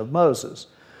Assumption of Moses.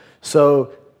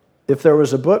 So if there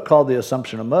was a book called The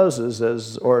Assumption of Moses,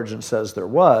 as Origen says there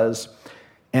was,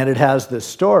 and it has this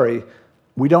story,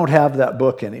 we don't have that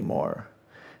book anymore.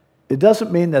 It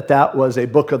doesn't mean that that was a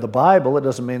book of the Bible. It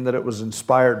doesn't mean that it was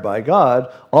inspired by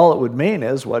God. All it would mean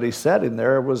is what he said in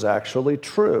there was actually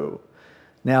true.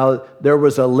 Now, there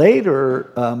was a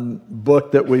later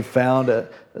book that we found.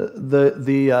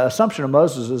 The Assumption of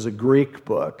Moses is a Greek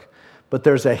book, but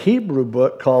there's a Hebrew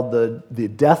book called the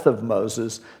Death of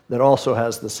Moses that also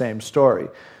has the same story.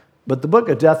 But the book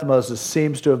of Death of Moses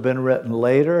seems to have been written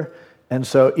later, and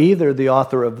so either the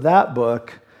author of that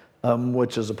book,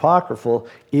 which is apocryphal,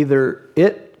 either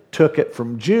it took it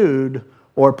from Jude,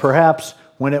 or perhaps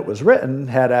when it was written,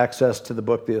 had access to the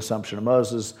book The Assumption of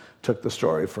Moses, took the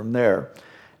story from there.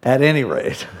 At any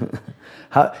rate,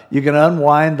 you can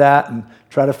unwind that and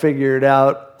try to figure it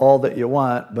out all that you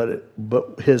want,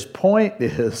 but his point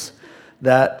is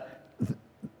that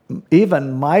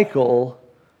even Michael,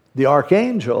 the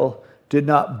archangel, did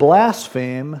not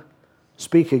blaspheme,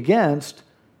 speak against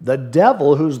the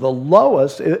devil, who's the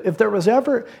lowest. If it was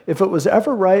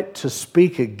ever right to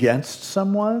speak against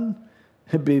someone,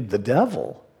 it'd be the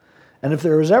devil. And if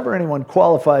there was ever anyone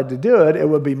qualified to do it, it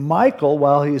would be Michael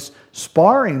while he's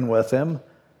sparring with him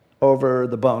over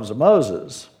the bones of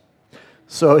Moses.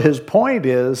 So his point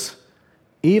is,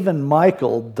 even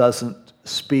Michael doesn't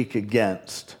speak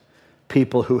against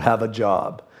people who have a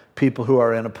job, people who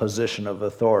are in a position of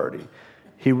authority.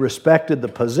 He respected the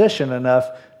position enough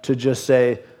to just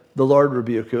say, the Lord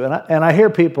rebuke you. And I hear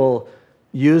people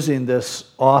using this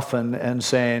often and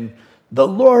saying, the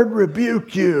Lord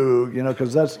rebuke you,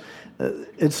 because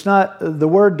it's not, the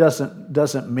word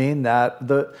doesn't mean that.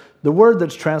 The word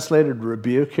that's translated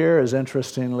rebuke here is,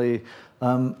 interestingly,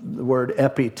 the word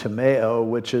epitimeo,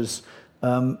 which is,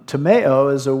 timeo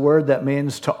is a word that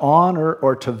means to honor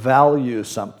or to value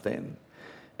something.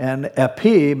 And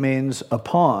epi means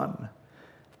upon.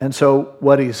 And so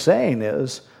what he's saying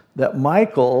is that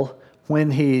Michael,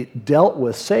 when he dealt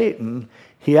with Satan,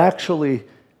 he actually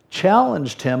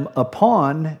challenged him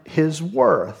upon his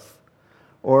worth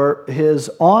or his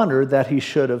honor that he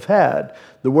should have had.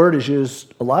 The word is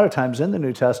used a lot of times in the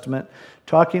New Testament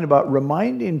talking about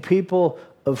reminding people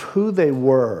of who they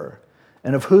were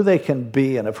and of who they can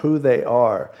be and of who they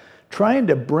are, trying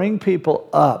to bring people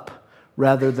up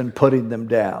rather than putting them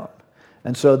down.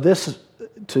 And so this,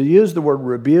 to use the word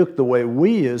rebuke the way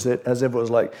we use it, as if it was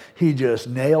like he just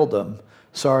nailed them.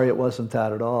 Sorry, it wasn't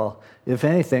that at all. If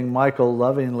anything, Michael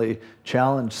lovingly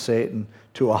challenged Satan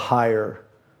to a higher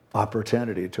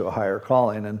opportunity, to a higher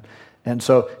calling. And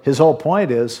so his whole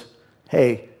point is,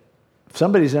 hey, if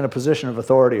somebody's in a position of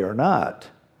authority or not,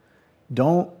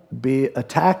 don't be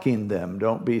attacking them.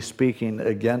 Don't be speaking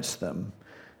against them.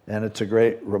 And it's a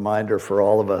great reminder for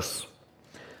all of us.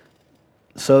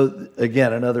 So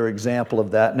again, another example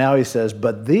of that. Now he says,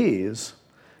 but these,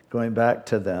 going back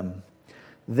to them,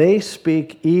 they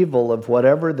speak evil of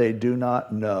whatever they do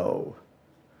not know.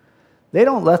 They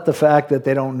don't let the fact that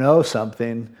they don't know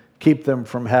something keep them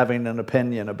from having an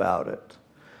opinion about it.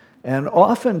 And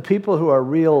often people who are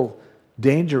real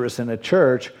dangerous in a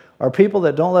church are people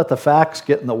that don't let the facts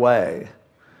get in the way.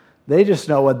 They just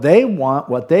know what they want,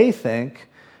 what they think,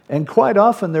 and quite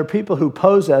often they're people who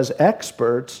pose as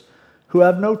experts who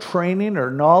have no training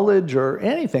or knowledge or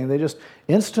anything. They just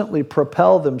instantly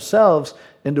propel themselves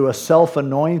into a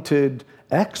self-anointed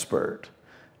expert.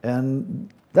 And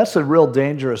that's a real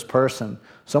dangerous person.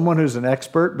 Someone who's an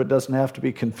expert but doesn't have to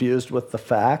be confused with the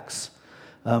facts,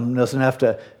 doesn't have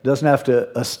to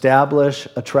establish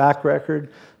a track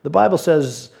record. The Bible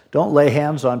says, don't lay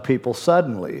hands on people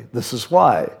suddenly. This is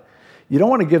why. You don't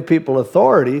want to give people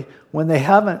authority when they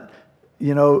haven't,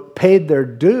 paid their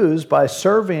dues by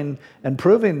serving and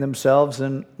proving themselves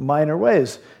in minor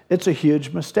ways. It's a huge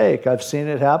mistake. I've seen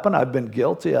it happen. I've been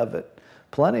guilty of it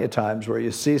plenty of times where you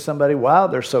see somebody, wow,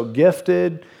 they're so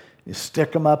gifted, you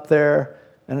stick them up there,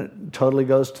 and it totally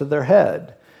goes to their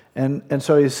head. And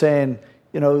so he's saying,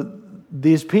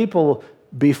 these people,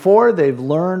 before they've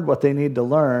learned what they need to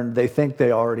learn, they think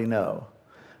they already know.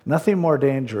 Nothing more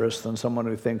dangerous than someone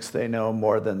who thinks they know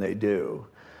more than they do.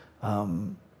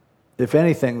 If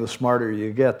anything, the smarter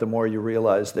you get, the more you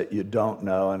realize that you don't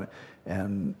know,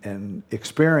 and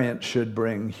experience should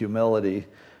bring humility.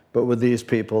 But with these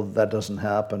people, that doesn't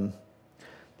happen.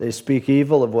 They speak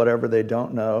evil of whatever they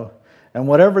don't know. And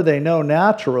whatever they know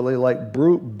naturally, like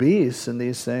brute beasts in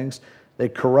these things, they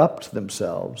corrupt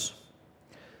themselves.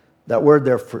 That word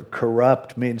there for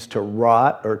corrupt means to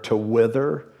rot or to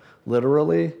wither,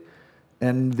 literally.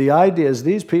 And the idea is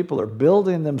these people are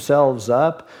building themselves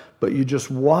up, but you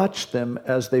just watch them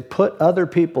as they put other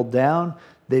people down,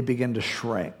 they begin to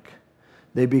shrink.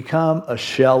 They become a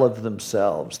shell of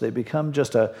themselves. They become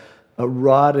just a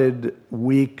rotted,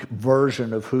 weak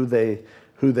version of who they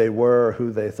were,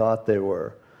 who they thought they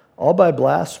were. All by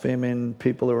blaspheming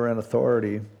people who are in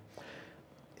authority.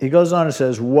 He goes on and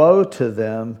says, woe to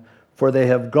them, for they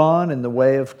have gone in the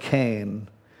way of Cain.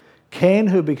 Cain,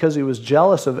 who because he was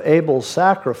jealous of Abel's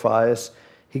sacrifice,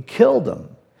 he killed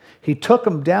him. He took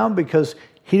him down because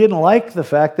he didn't like the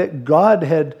fact that God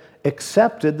had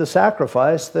accepted the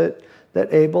sacrifice that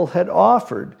Abel had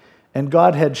offered. And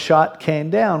God had shot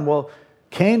Cain down. Well,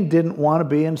 Cain didn't want to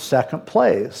be in second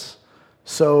place.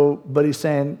 But he's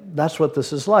saying that's what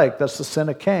this is like. That's the sin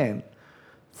of Cain.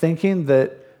 Thinking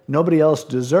that nobody else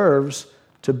deserves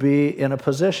to be in a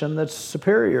position that's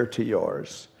superior to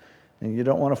yours. And you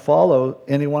don't want to follow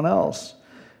anyone else.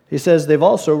 He says they've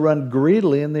also run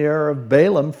greedily in the error of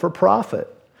Balaam for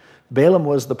profit. Balaam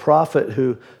was the prophet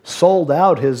who sold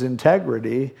out his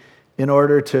integrity in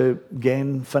order to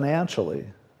gain financially.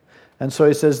 And so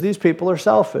he says these people are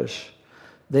selfish.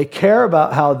 They care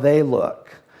about how they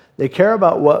look. They care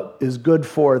about what is good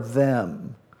for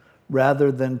them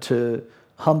rather than to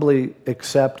humbly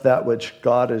accept that which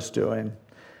God is doing.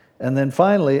 And then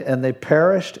finally, and they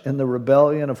perished in the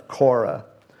rebellion of Korah.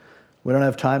 We don't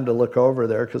have time to look over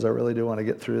there because I really do want to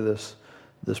get through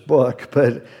this book.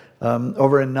 But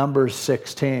over in Numbers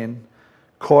 16,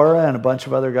 Korah and a bunch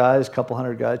of other guys, a couple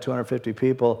hundred guys, 250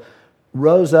 people,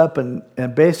 rose up and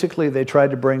basically they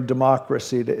tried to bring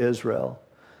democracy to Israel.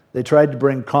 They tried to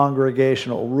bring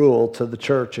congregational rule to the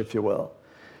church, if you will.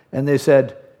 And they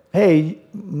said, hey,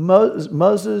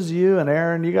 Moses, you and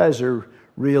Aaron, you guys are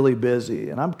really busy.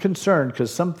 And I'm concerned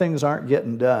because some things aren't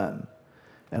getting done.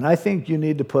 And I think you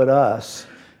need to put us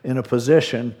in a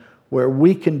position where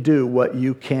we can do what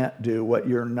you can't do, what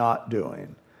you're not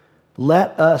doing.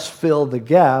 Let us fill the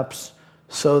gaps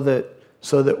so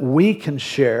that we can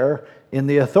share in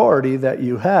the authority that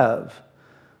you have.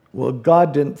 Well,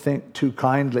 God didn't think too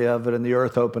kindly of it, and the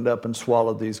earth opened up and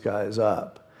swallowed these guys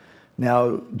up.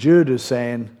 Now, Jude is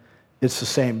saying it's the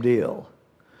same deal.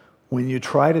 When you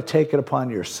try to take it upon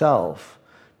yourself,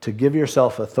 to give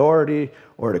yourself authority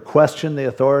or to question the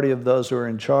authority of those who are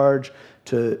in charge,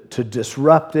 to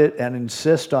disrupt it and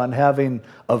insist on having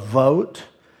a vote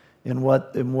in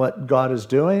what God is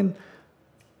doing,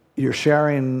 you're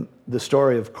sharing the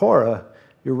story of Korah.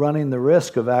 You're running the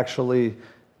risk of actually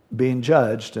being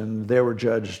judged, and they were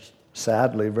judged,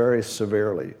 sadly, very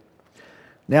severely.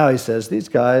 Now he says, these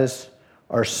guys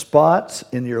are spots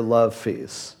in your love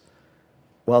feasts.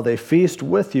 While they feast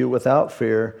with you without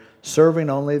fear, serving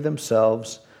only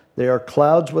themselves, they are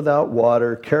clouds without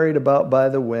water, carried about by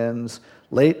the winds,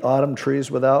 late autumn trees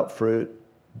without fruit,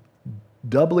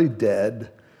 doubly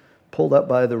dead, pulled up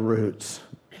by the roots,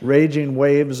 raging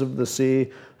waves of the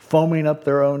sea, foaming up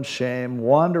their own shame,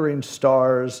 wandering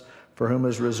stars, for whom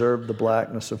is reserved the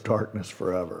blackness of darkness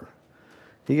forever.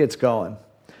 He gets going.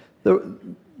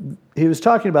 He was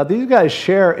talking about these guys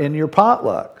share in your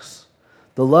potlucks.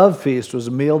 The love feast was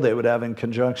a meal they would have in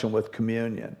conjunction with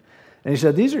communion. And he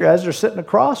said, these guys are sitting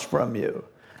across from you,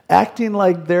 acting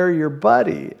like they're your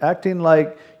buddy, acting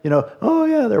like, oh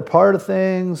yeah, they're part of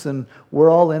things and we're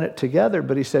all in it together.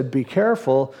 But he said, be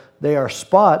careful, they are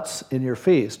spots in your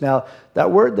feast. Now,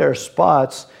 that word there,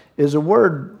 spots, is a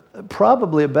word,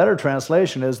 probably a better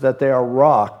translation is that they are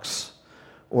rocks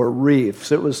or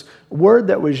reefs. It was a word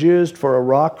that was used for a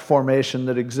rock formation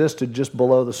that existed just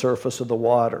below the surface of the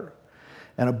water.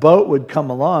 And a boat would come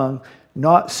along,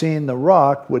 not seeing the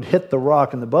rock, would hit the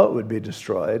rock and the boat would be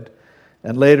destroyed.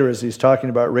 And later, as he's talking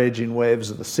about raging waves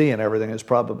of the sea and everything, is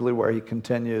probably where he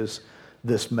continues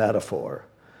this metaphor.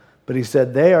 But he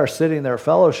said, they are sitting there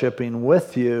fellowshipping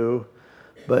with you,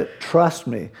 but trust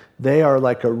me, they are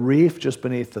like a reef just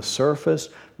beneath the surface,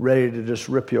 ready to just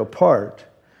rip you apart.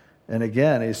 And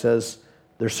again, he says,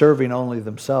 they're serving only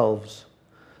themselves.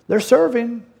 They're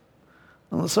serving.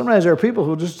 Well, sometimes there are people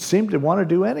who just seem to want to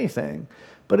do anything.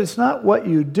 But it's not what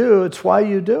you do, it's why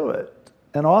you do it.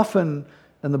 And often,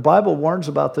 and the Bible warns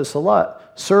about this a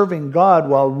lot, serving God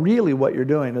while really what you're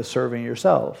doing is serving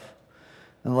yourself.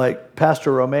 And like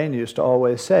Pastor Romaine used to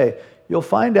always say, you'll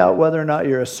find out whether or not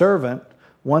you're a servant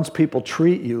once people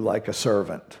treat you like a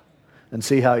servant and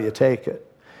see how you take it.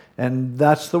 And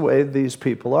that's the way these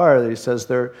people are. He says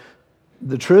the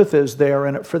truth is they are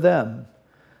in it for them.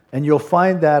 And you'll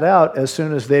find that out as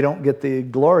soon as they don't get the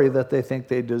glory that they think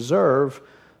they deserve.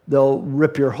 They'll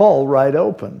rip your hull right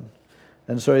open.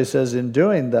 And so he says, in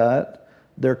doing that,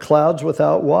 they're clouds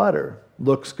without water.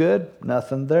 Looks good,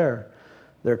 nothing there.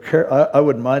 I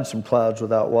wouldn't mind some clouds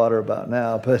without water about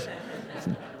now, but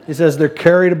he says they're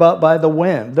carried about by the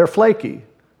wind. They're flaky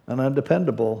and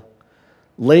undependable.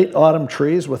 Late autumn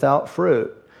trees without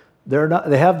fruit. They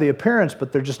have the appearance,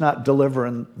 but they're just not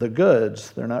delivering the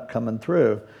goods. They're not coming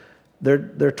through.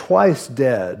 They're twice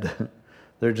dead.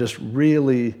 They're just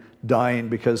really dying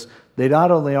because they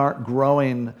not only aren't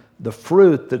growing the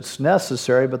fruit that's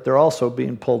necessary, but they're also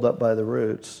being pulled up by the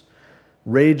roots.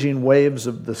 Raging waves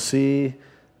of the sea.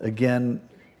 Again,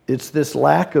 it's this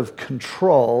lack of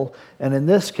control, and in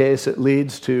this case, it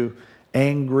leads to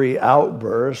angry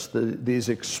outbursts, these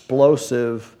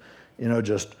explosive,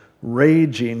 just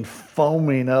raging,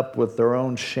 foaming up with their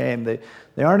own shame. They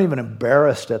aren't even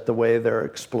embarrassed at the way they're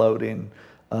exploding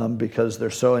because they're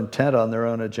so intent on their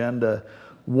own agenda.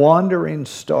 Wandering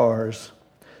stars.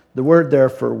 The word there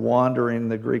for wandering,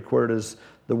 the Greek word, is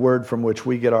the word from which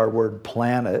we get our word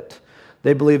planet.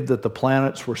 They believed that the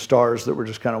planets were stars that were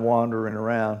just kind of wandering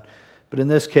around. But in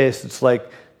this case, it's like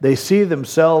they see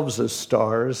themselves as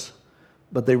stars,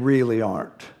 but they really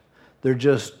aren't. They're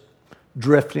just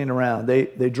drifting around.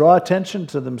 They draw attention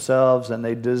to themselves and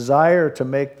they desire to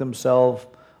make themselves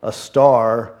a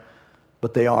star,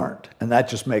 but they aren't. And that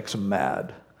just makes them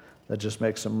mad. That just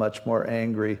makes them much more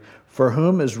angry. For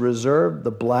whom is reserved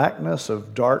the blackness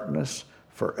of darkness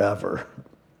forever.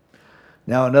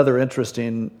 Now, another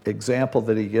interesting example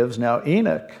that he gives. Now,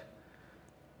 Enoch,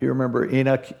 you remember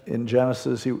Enoch in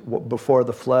Genesis, before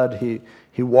the flood,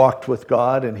 he walked with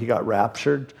God and he got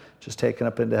raptured, just taken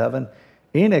up into heaven.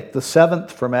 Enoch, the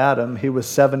seventh from Adam, he was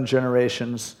 7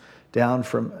 generations down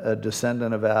from a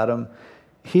descendant of Adam.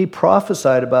 He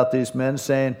prophesied about these men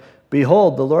saying,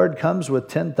 behold, the Lord comes with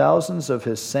 10,000s of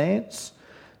his saints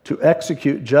to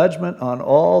execute judgment on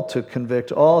all, to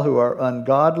convict all who are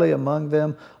ungodly among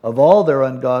them of all their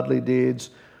ungodly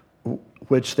deeds,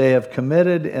 which they have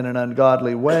committed in an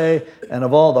ungodly way, and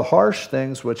of all the harsh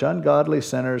things which ungodly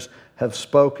sinners have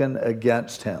spoken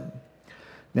against him.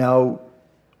 Now,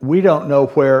 we don't know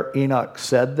where Enoch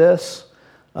said this.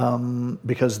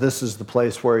 because this is the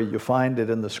place where you find it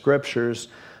in the scriptures.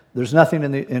 There's nothing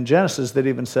in Genesis that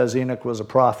even says Enoch was a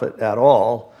prophet at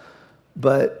all.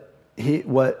 But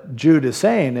what Jude is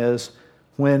saying is,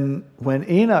 when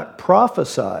Enoch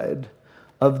prophesied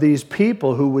of these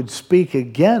people who would speak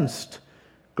against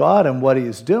God and what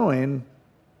he's doing,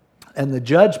 and the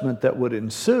judgment that would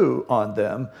ensue on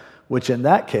them, which in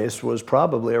that case was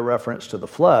probably a reference to the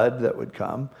flood that would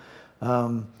come,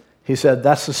 he said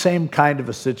that's the same kind of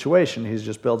a situation. He's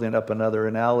just building up another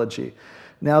analogy.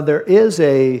 Now, there is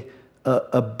a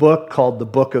book called the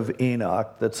Book of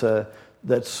Enoch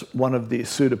that's one of the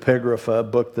pseudepigrapha, a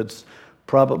book that's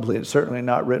it's certainly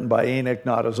not written by Enoch,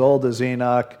 not as old as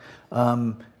Enoch.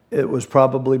 It was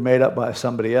probably made up by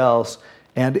somebody else.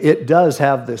 And it does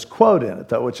have this quote in it,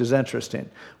 though, which is interesting.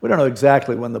 We don't know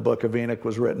exactly when the Book of Enoch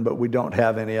was written, but we don't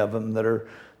have any of them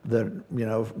that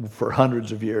for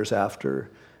hundreds of years after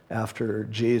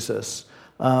Jesus.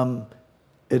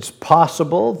 It's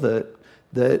possible that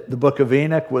the Book of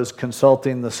Enoch was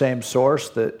consulting the same source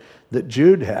that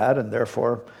Jude had, and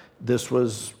therefore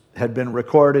this had been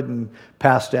recorded and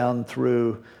passed down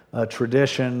through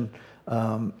tradition,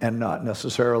 and not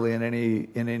necessarily in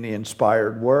any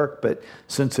inspired work. But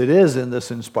since it is in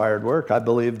this inspired work, I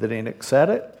believe that Enoch said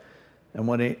it. And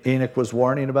what Enoch was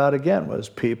warning about, again, was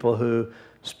people who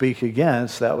speak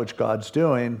against that which God's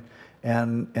doing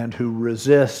and who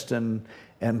resist and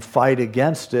fight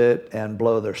against it and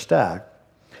blow their stack.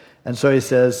 And so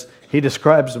he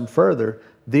describes them further.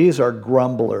 These are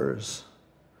grumblers,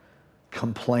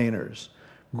 complainers.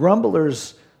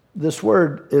 Grumblers, this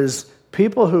word is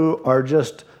people who are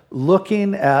just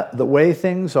looking at the way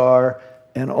things are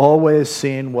and always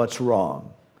seeing what's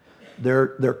wrong.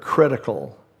 They're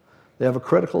critical. They have a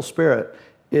critical spirit.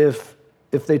 If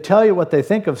they tell you what they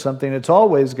think of something, it's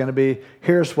always going to be,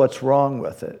 here's what's wrong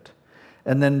with it.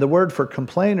 And then the word for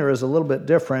complainer is a little bit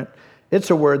different. It's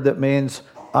a word that means,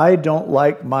 I don't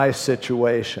like my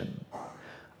situation.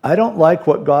 I don't like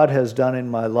what God has done in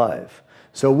my life.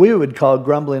 So we would call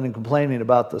grumbling and complaining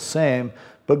about the same,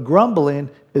 but grumbling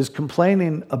is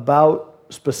complaining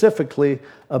specifically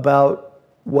about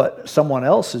what someone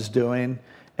else is doing,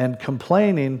 and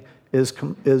complaining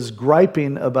is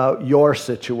griping about your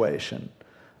situation,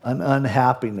 an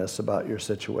unhappiness about your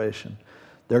situation.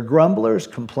 They're grumblers,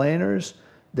 complainers.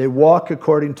 They walk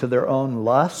according to their own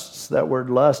lusts. That word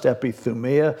lust,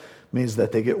 epithumia, means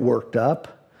that they get worked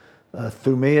up.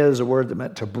 Thumia is a word that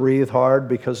meant to breathe hard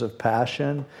because of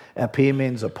passion. Epi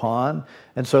means upon.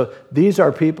 And so these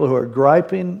are people who are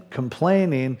griping,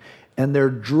 complaining, and they're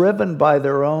driven by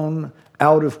their own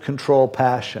out-of-control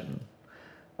passion,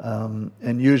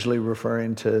 and usually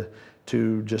referring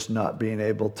to just not being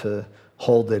able to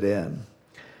hold it in.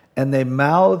 And they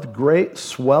mouth great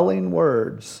swelling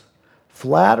words,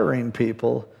 flattering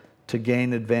people to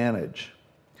gain advantage.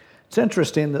 It's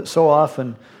interesting that so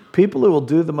often people who will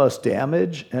do the most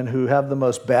damage and who have the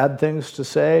most bad things to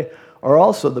say are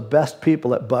also the best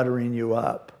people at buttering you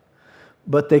up.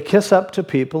 But they kiss up to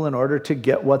people in order to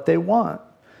get what they want.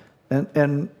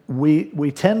 And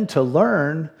we tend to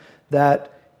learn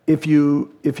that if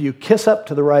you kiss up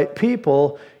to the right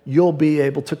people, you'll be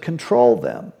able to control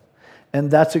them. And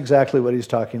that's exactly what he's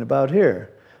talking about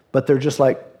here. But they're just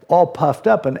like all puffed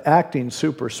up and acting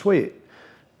super sweet.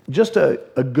 Just a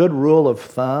good rule of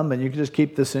thumb, and you can just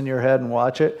keep this in your head and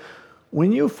watch it.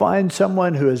 When you find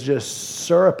someone who is just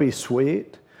syrupy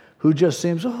sweet, who just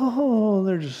seems,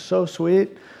 they're just so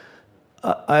sweet,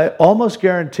 I almost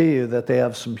guarantee you that they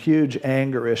have some huge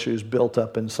anger issues built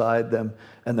up inside them,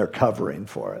 and they're covering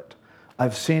for it.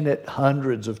 I've seen it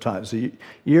hundreds of times.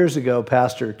 Years ago,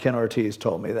 Pastor Ken Ortiz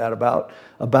told me that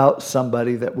about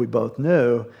somebody that we both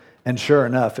knew, and sure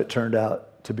enough, it turned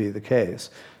out to be the case.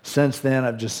 Since then,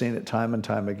 I've just seen it time and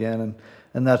time again,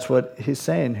 and that's what he's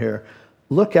saying here.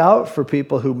 Look out for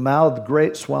people who mouth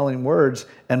great swelling words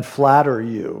and flatter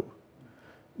you.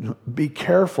 Be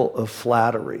careful of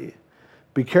flattery.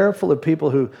 Be careful of people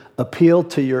who appeal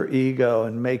to your ego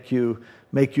and make you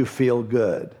feel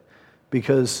good.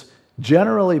 Because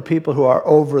generally people who are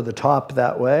over the top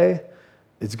that way,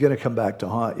 it's going to come back to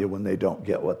haunt you when they don't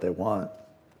get what they want.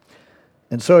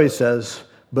 And so he says,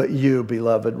 but you,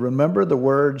 beloved, remember the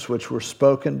words which were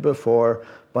spoken before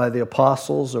by the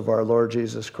apostles of our Lord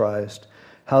Jesus Christ,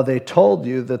 how they told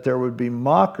you that there would be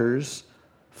mockers,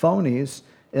 phonies,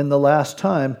 in the last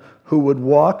time who would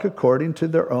walk according to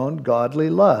their own godly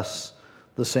lusts.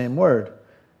 The same word.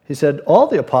 He said, all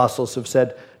the apostles have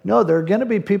said, no, there are going to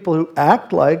be people who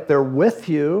act like they're with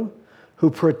you, who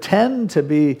pretend to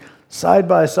be side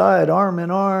by side, arm in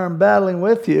arm, battling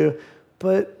with you,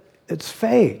 but it's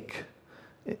fake.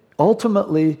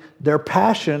 ultimately their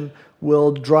passion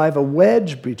will drive a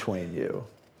wedge between you.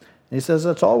 And he says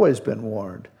that's always been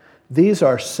warned. These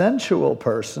are sensual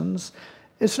persons.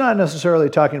 It's not necessarily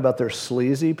talking about they're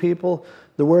sleazy people.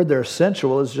 The word they're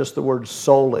sensual is just the word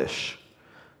soulish.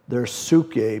 They're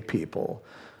suke people.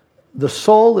 The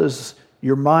soul is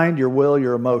your mind, your will,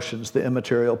 your emotions, the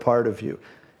immaterial part of you.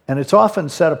 And it's often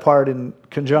set apart in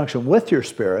conjunction with your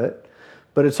spirit,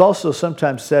 but it's also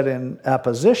sometimes set in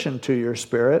apposition to your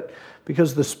spirit,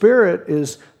 because the spirit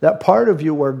is that part of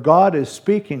you where God is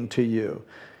speaking to you.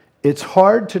 It's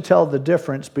hard to tell the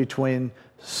difference between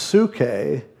suke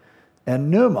and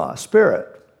pneuma, spirit.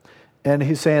 And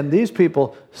he's saying these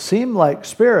people seem like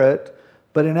spirit,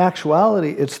 but in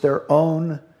actuality, it's their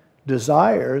own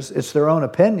desires, it's their own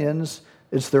opinions,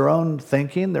 it's their own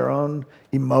thinking, their own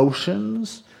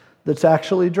emotions that's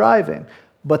actually driving.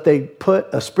 But they put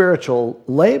a spiritual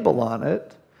label on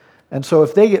it. And so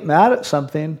if they get mad at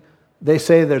something, they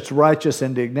say that it's righteous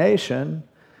indignation.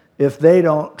 If they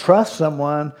don't trust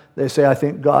someone, they say, I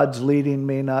think God's leading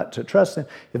me not to trust them.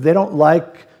 If they don't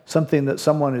like something that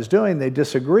someone is doing, they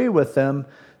disagree with them,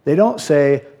 they don't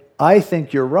say, I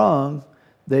think you're wrong.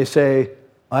 They say,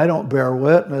 I don't bear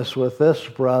witness with this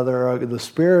brother. The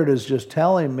Spirit is just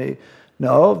telling me.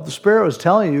 No, if the Spirit was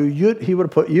telling you, he would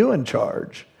have put you in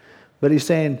charge. But he's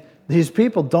saying, these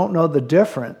people don't know the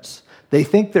difference. They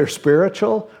think they're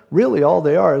spiritual. Really, all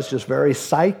they are is just very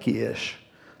psyche-ish.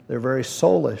 They're very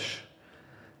soulish.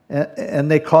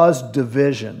 And they cause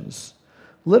divisions.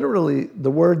 Literally,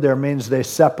 the word there means they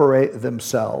separate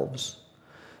themselves.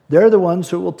 They're the ones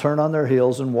who will turn on their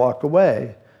heels and walk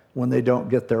away when they don't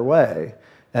get their way.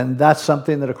 And that's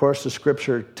something that, of course, the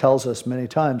Scripture tells us many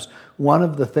times. One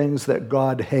of the things that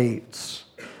God hates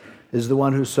is the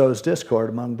one who sows discord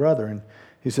among brethren.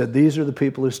 He said, these are the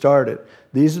people who start it.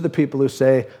 These are the people who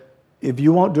say, if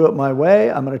you won't do it my way,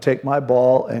 I'm going to take my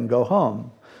ball and go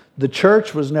home. The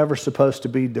church was never supposed to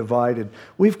be divided.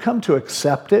 We've come to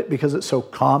accept it because it's so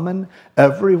common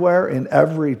everywhere in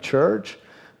every church,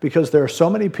 because there are so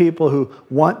many people who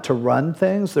want to run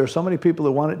things. There are so many people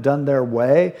who want it done their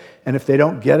way. And if they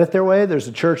don't get it their way, there's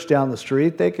a church down the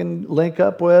street they can link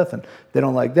up with. And if they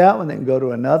don't like that one, they can go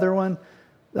to another one.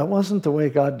 That wasn't the way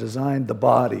God designed the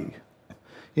body.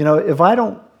 You know, if I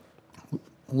don't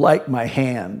like my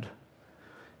hand,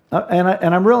 and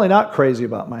I'm really not crazy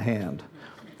about my hand.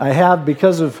 I have,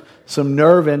 because of some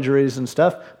nerve injuries and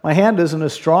stuff, my hand isn't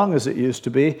as strong as it used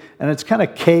to be, and it's kind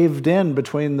of caved in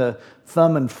between the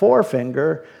thumb and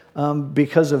forefinger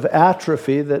because of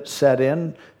atrophy that set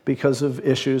in because of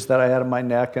issues that I had in my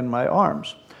neck and my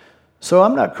arms. So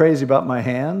I'm not crazy about my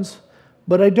hands,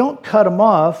 but I don't cut them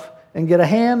off and get a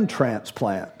hand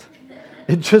transplant.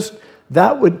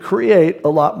 That would create a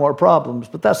lot more problems.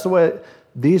 But that's the way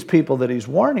these people that he's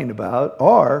warning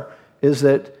about is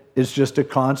that it's just a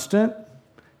constant,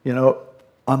 I'm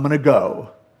going to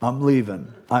go, I'm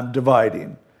leaving, I'm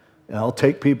dividing, and I'll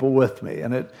take people with me.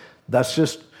 And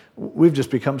we've just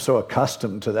become so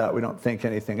accustomed to that, we don't think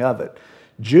anything of it.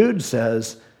 Jude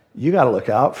says, you got to look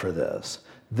out for this.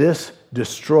 This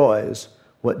destroys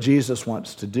what Jesus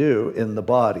wants to do in the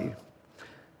body.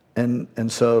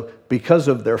 And so because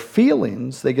of their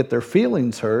feelings, they get their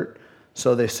feelings hurt,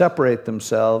 so they separate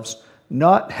themselves,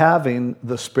 not having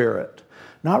the Spirit,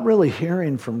 not really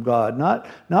hearing from God,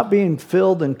 not being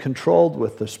filled and controlled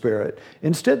with the Spirit.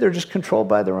 Instead, they're just controlled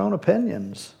by their own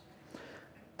opinions.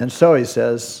 And so he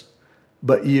says,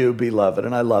 but you, beloved,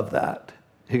 and I love that.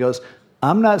 He goes,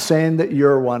 I'm not saying that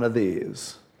you're one of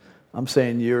these. I'm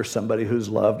saying you're somebody who's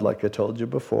loved, like I told you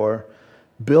before,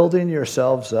 building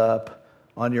yourselves up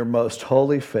on your most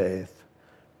holy faith,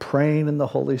 praying in the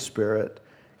Holy Spirit.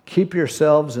 Keep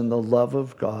yourselves in the love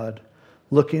of God,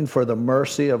 looking for the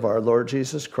mercy of our Lord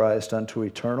Jesus Christ unto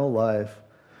eternal life.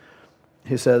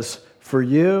 He says, for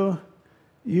you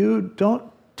don't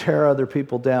tear other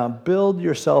people down. Build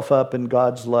yourself up in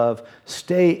God's love.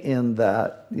 Stay in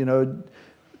that.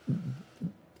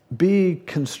 Be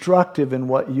constructive in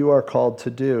what you are called to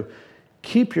do.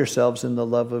 Keep yourselves in the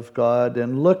love of God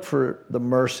and look for the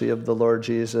mercy of the Lord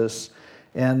Jesus.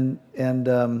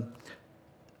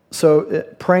 So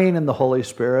praying in the Holy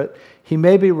Spirit, he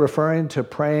may be referring to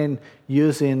praying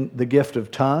using the gift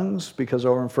of tongues, because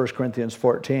over in 1 Corinthians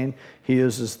 14, he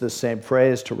uses the same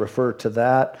phrase to refer to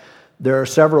that. There are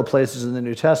several places in the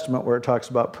New Testament where it talks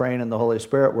about praying in the Holy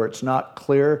Spirit where it's not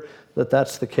clear that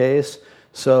that's the case.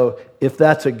 So if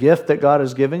that's a gift that God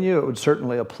has given you, it would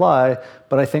certainly apply.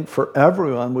 But I think for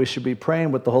everyone, we should be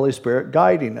praying with the Holy Spirit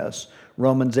guiding us.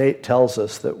 Romans 8 tells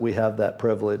us that we have that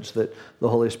privilege, that the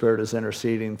Holy Spirit is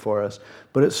interceding for us.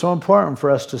 But it's so important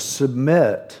for us to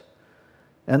submit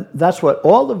And that's what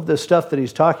all of this stuff that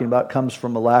he's talking about comes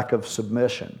from a lack of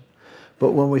submission.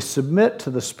 But when we submit to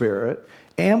the Spirit,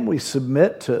 and we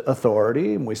submit to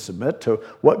authority, and we submit to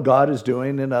what God is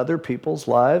doing in other people's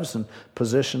lives and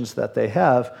positions that they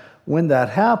have, when that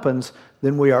happens,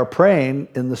 then we are praying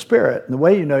in the Spirit. And the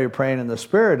way you know you're praying in the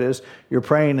Spirit is you're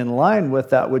praying in line with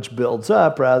that which builds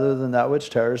up rather than that which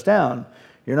tears down.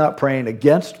 You're not praying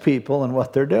against people and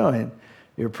what they're doing.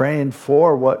 You're praying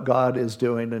for what God is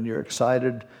doing, and you're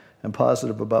excited and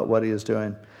positive about what he is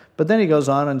doing. But then he goes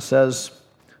on and says,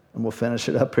 and we'll finish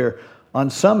it up here, on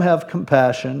some have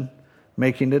compassion,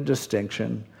 making a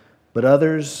distinction, but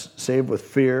others save with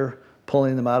fear,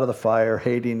 pulling them out of the fire,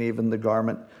 hating even the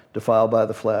garment defiled by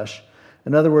the flesh.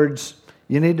 In other words,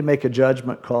 you need to make a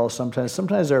judgment call sometimes.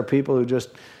 Sometimes there are people who just,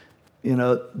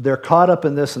 they're caught up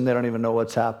in this and they don't even know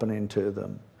what's happening to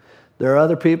them. There are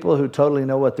other people who totally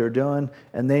know what they're doing,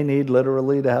 and they need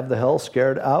literally to have the hell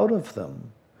scared out of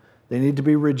them. They need to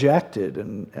be rejected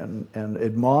and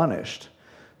admonished.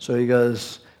 So he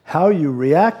goes, how you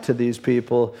react to these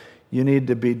people, you need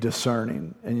to be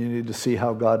discerning, and you need to see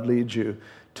how God leads you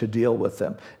to deal with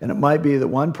them. And it might be that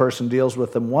one person deals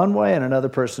with them one way and another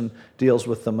person deals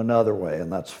with them another way,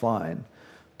 and that's fine.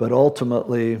 But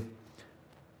ultimately,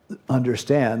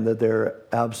 understand that they're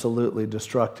absolutely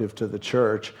destructive to the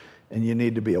church, and you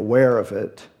need to be aware of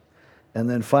it. And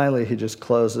then finally, he just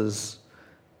closes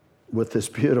with this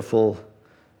beautiful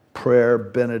prayer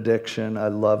benediction. I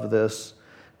love this.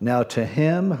 Now to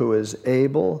him who is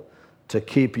able to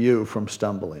keep you from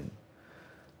stumbling.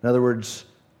 In other words,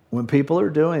 when people are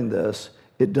doing this,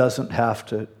 it doesn't have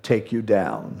to take you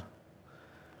down.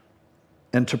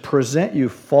 And to present you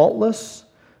faultless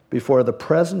before the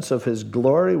presence of his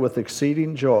glory with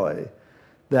exceeding joy.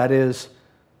 That is,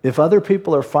 if other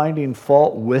people are finding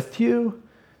fault with you,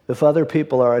 if other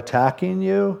people are attacking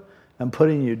you and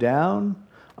putting you down,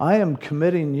 I am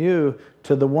committing you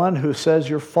to the one who says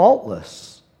you're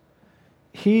faultless.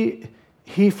 He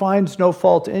finds no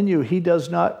fault in you. He does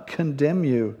not condemn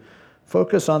you.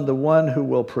 Focus on the one who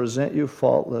will present you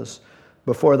faultless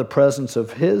before the presence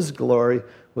of his glory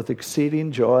with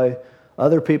exceeding joy.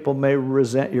 Other people may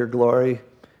resent your glory.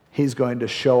 He's going to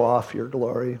show off your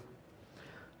glory.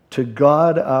 To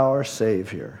God our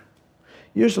Savior.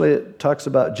 Usually it talks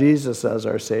about Jesus as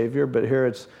our Savior, but here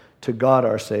it's to God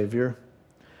our Savior,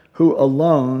 who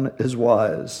alone is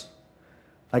wise.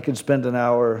 I could spend an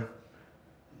hour,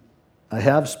 I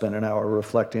have spent an hour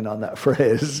reflecting on that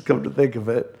phrase, come to think of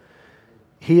it.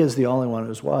 He is the only one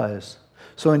who's wise.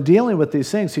 So in dealing with these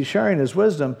things, he's sharing his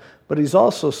wisdom, but he's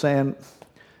also saying,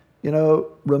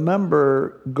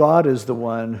 remember, God is the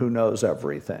one who knows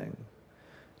everything.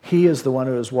 He is the one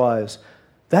who is wise.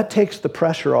 That takes the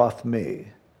pressure off me.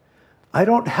 I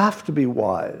don't have to be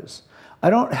wise.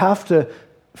 I don't have to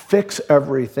fix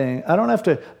everything. I don't have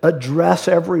to address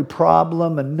every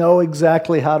problem and know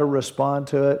exactly how to respond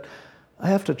to it. I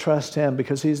have to trust him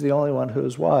because he's the only one who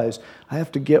is wise. I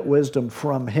have to get wisdom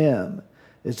from him.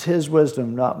 It's his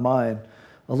wisdom, not mine.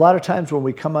 A lot of times when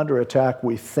we come under attack,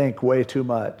 we think way too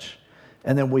much,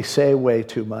 and then we say way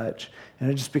too much, and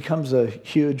it just becomes a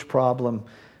huge problem.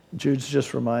 Jude's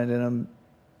just reminding him,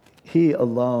 he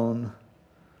alone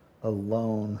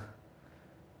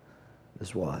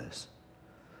is wise.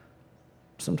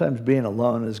 Sometimes being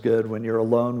alone is good when you're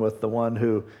alone with the one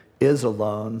who is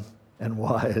alone and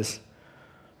wise.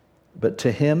 But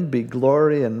to him be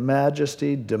glory and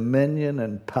majesty, dominion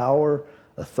and power,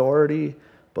 authority,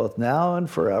 both now and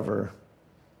forever.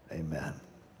 Amen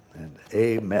and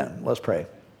amen. Let's pray.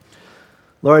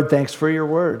 Lord, thanks for your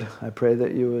word. I pray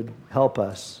that you would help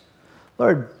us.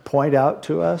 Lord, point out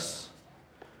to us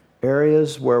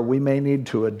areas where we may need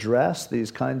to address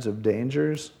these kinds of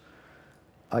dangers.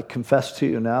 I confess to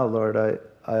you now, Lord,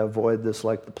 I avoid this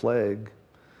like the plague,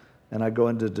 and I go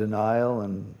into denial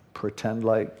and pretend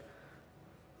like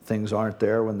things aren't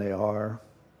there when they are.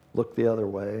 Look the other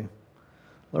way.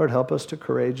 Lord, help us to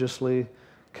courageously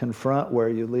confront where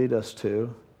you lead us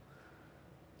to.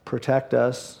 Protect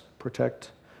us,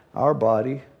 protect our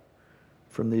body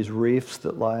from these reefs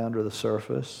that lie under the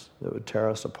surface that would tear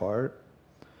us apart.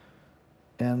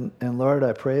 And Lord,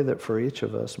 I pray that for each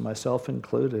of us, myself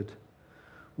included,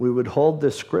 we would hold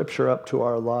this scripture up to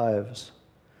our lives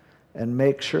and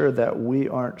make sure that we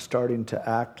aren't starting to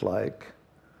act like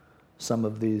some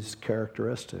of these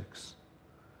characteristics.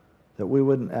 That we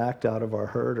wouldn't act out of our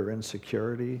hurt or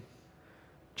insecurity,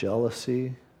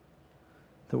 jealousy,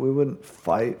 that we wouldn't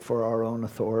fight for our own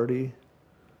authority,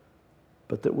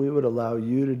 but that we would allow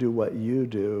you to do what you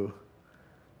do,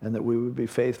 and that we would be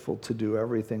faithful to do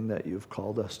everything that you've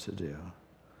called us to do.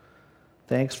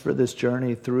 Thanks for this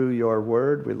journey through your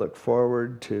word. We look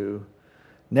forward to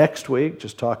next week,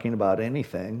 just talking about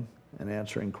anything and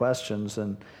answering questions,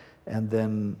 and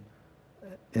then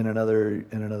in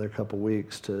another couple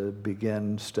weeks to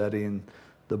begin studying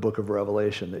the book of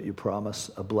Revelation, that you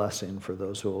promise a blessing for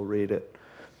those who will read it.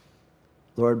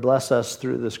 Lord, bless us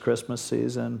through this Christmas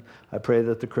season. I pray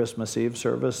that the Christmas Eve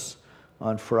service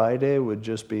on Friday would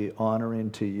just be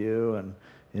honoring to you and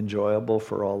enjoyable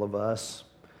for all of us.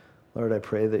 Lord, I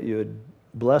pray that you would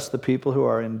bless the people who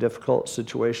are in difficult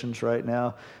situations right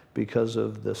now because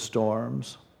of the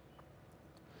storms.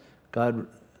 God,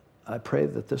 I pray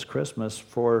that this Christmas,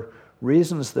 for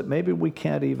reasons that maybe we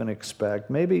can't even expect,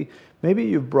 maybe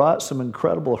you've brought some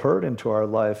incredible hurt into our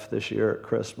life this year at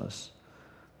Christmas.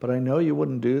 But I know you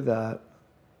wouldn't do that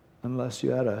unless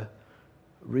you had a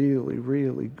really,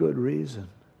 really good reason.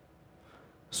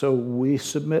 So we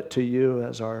submit to you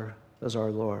as our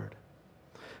Lord.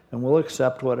 And we'll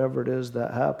accept whatever it is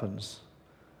that happens.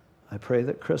 I pray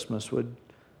that Christmas would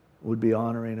be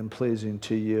honoring and pleasing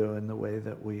to you in the way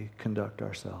that we conduct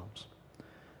ourselves.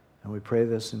 And we pray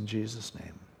this in Jesus'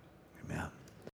 name. Amen.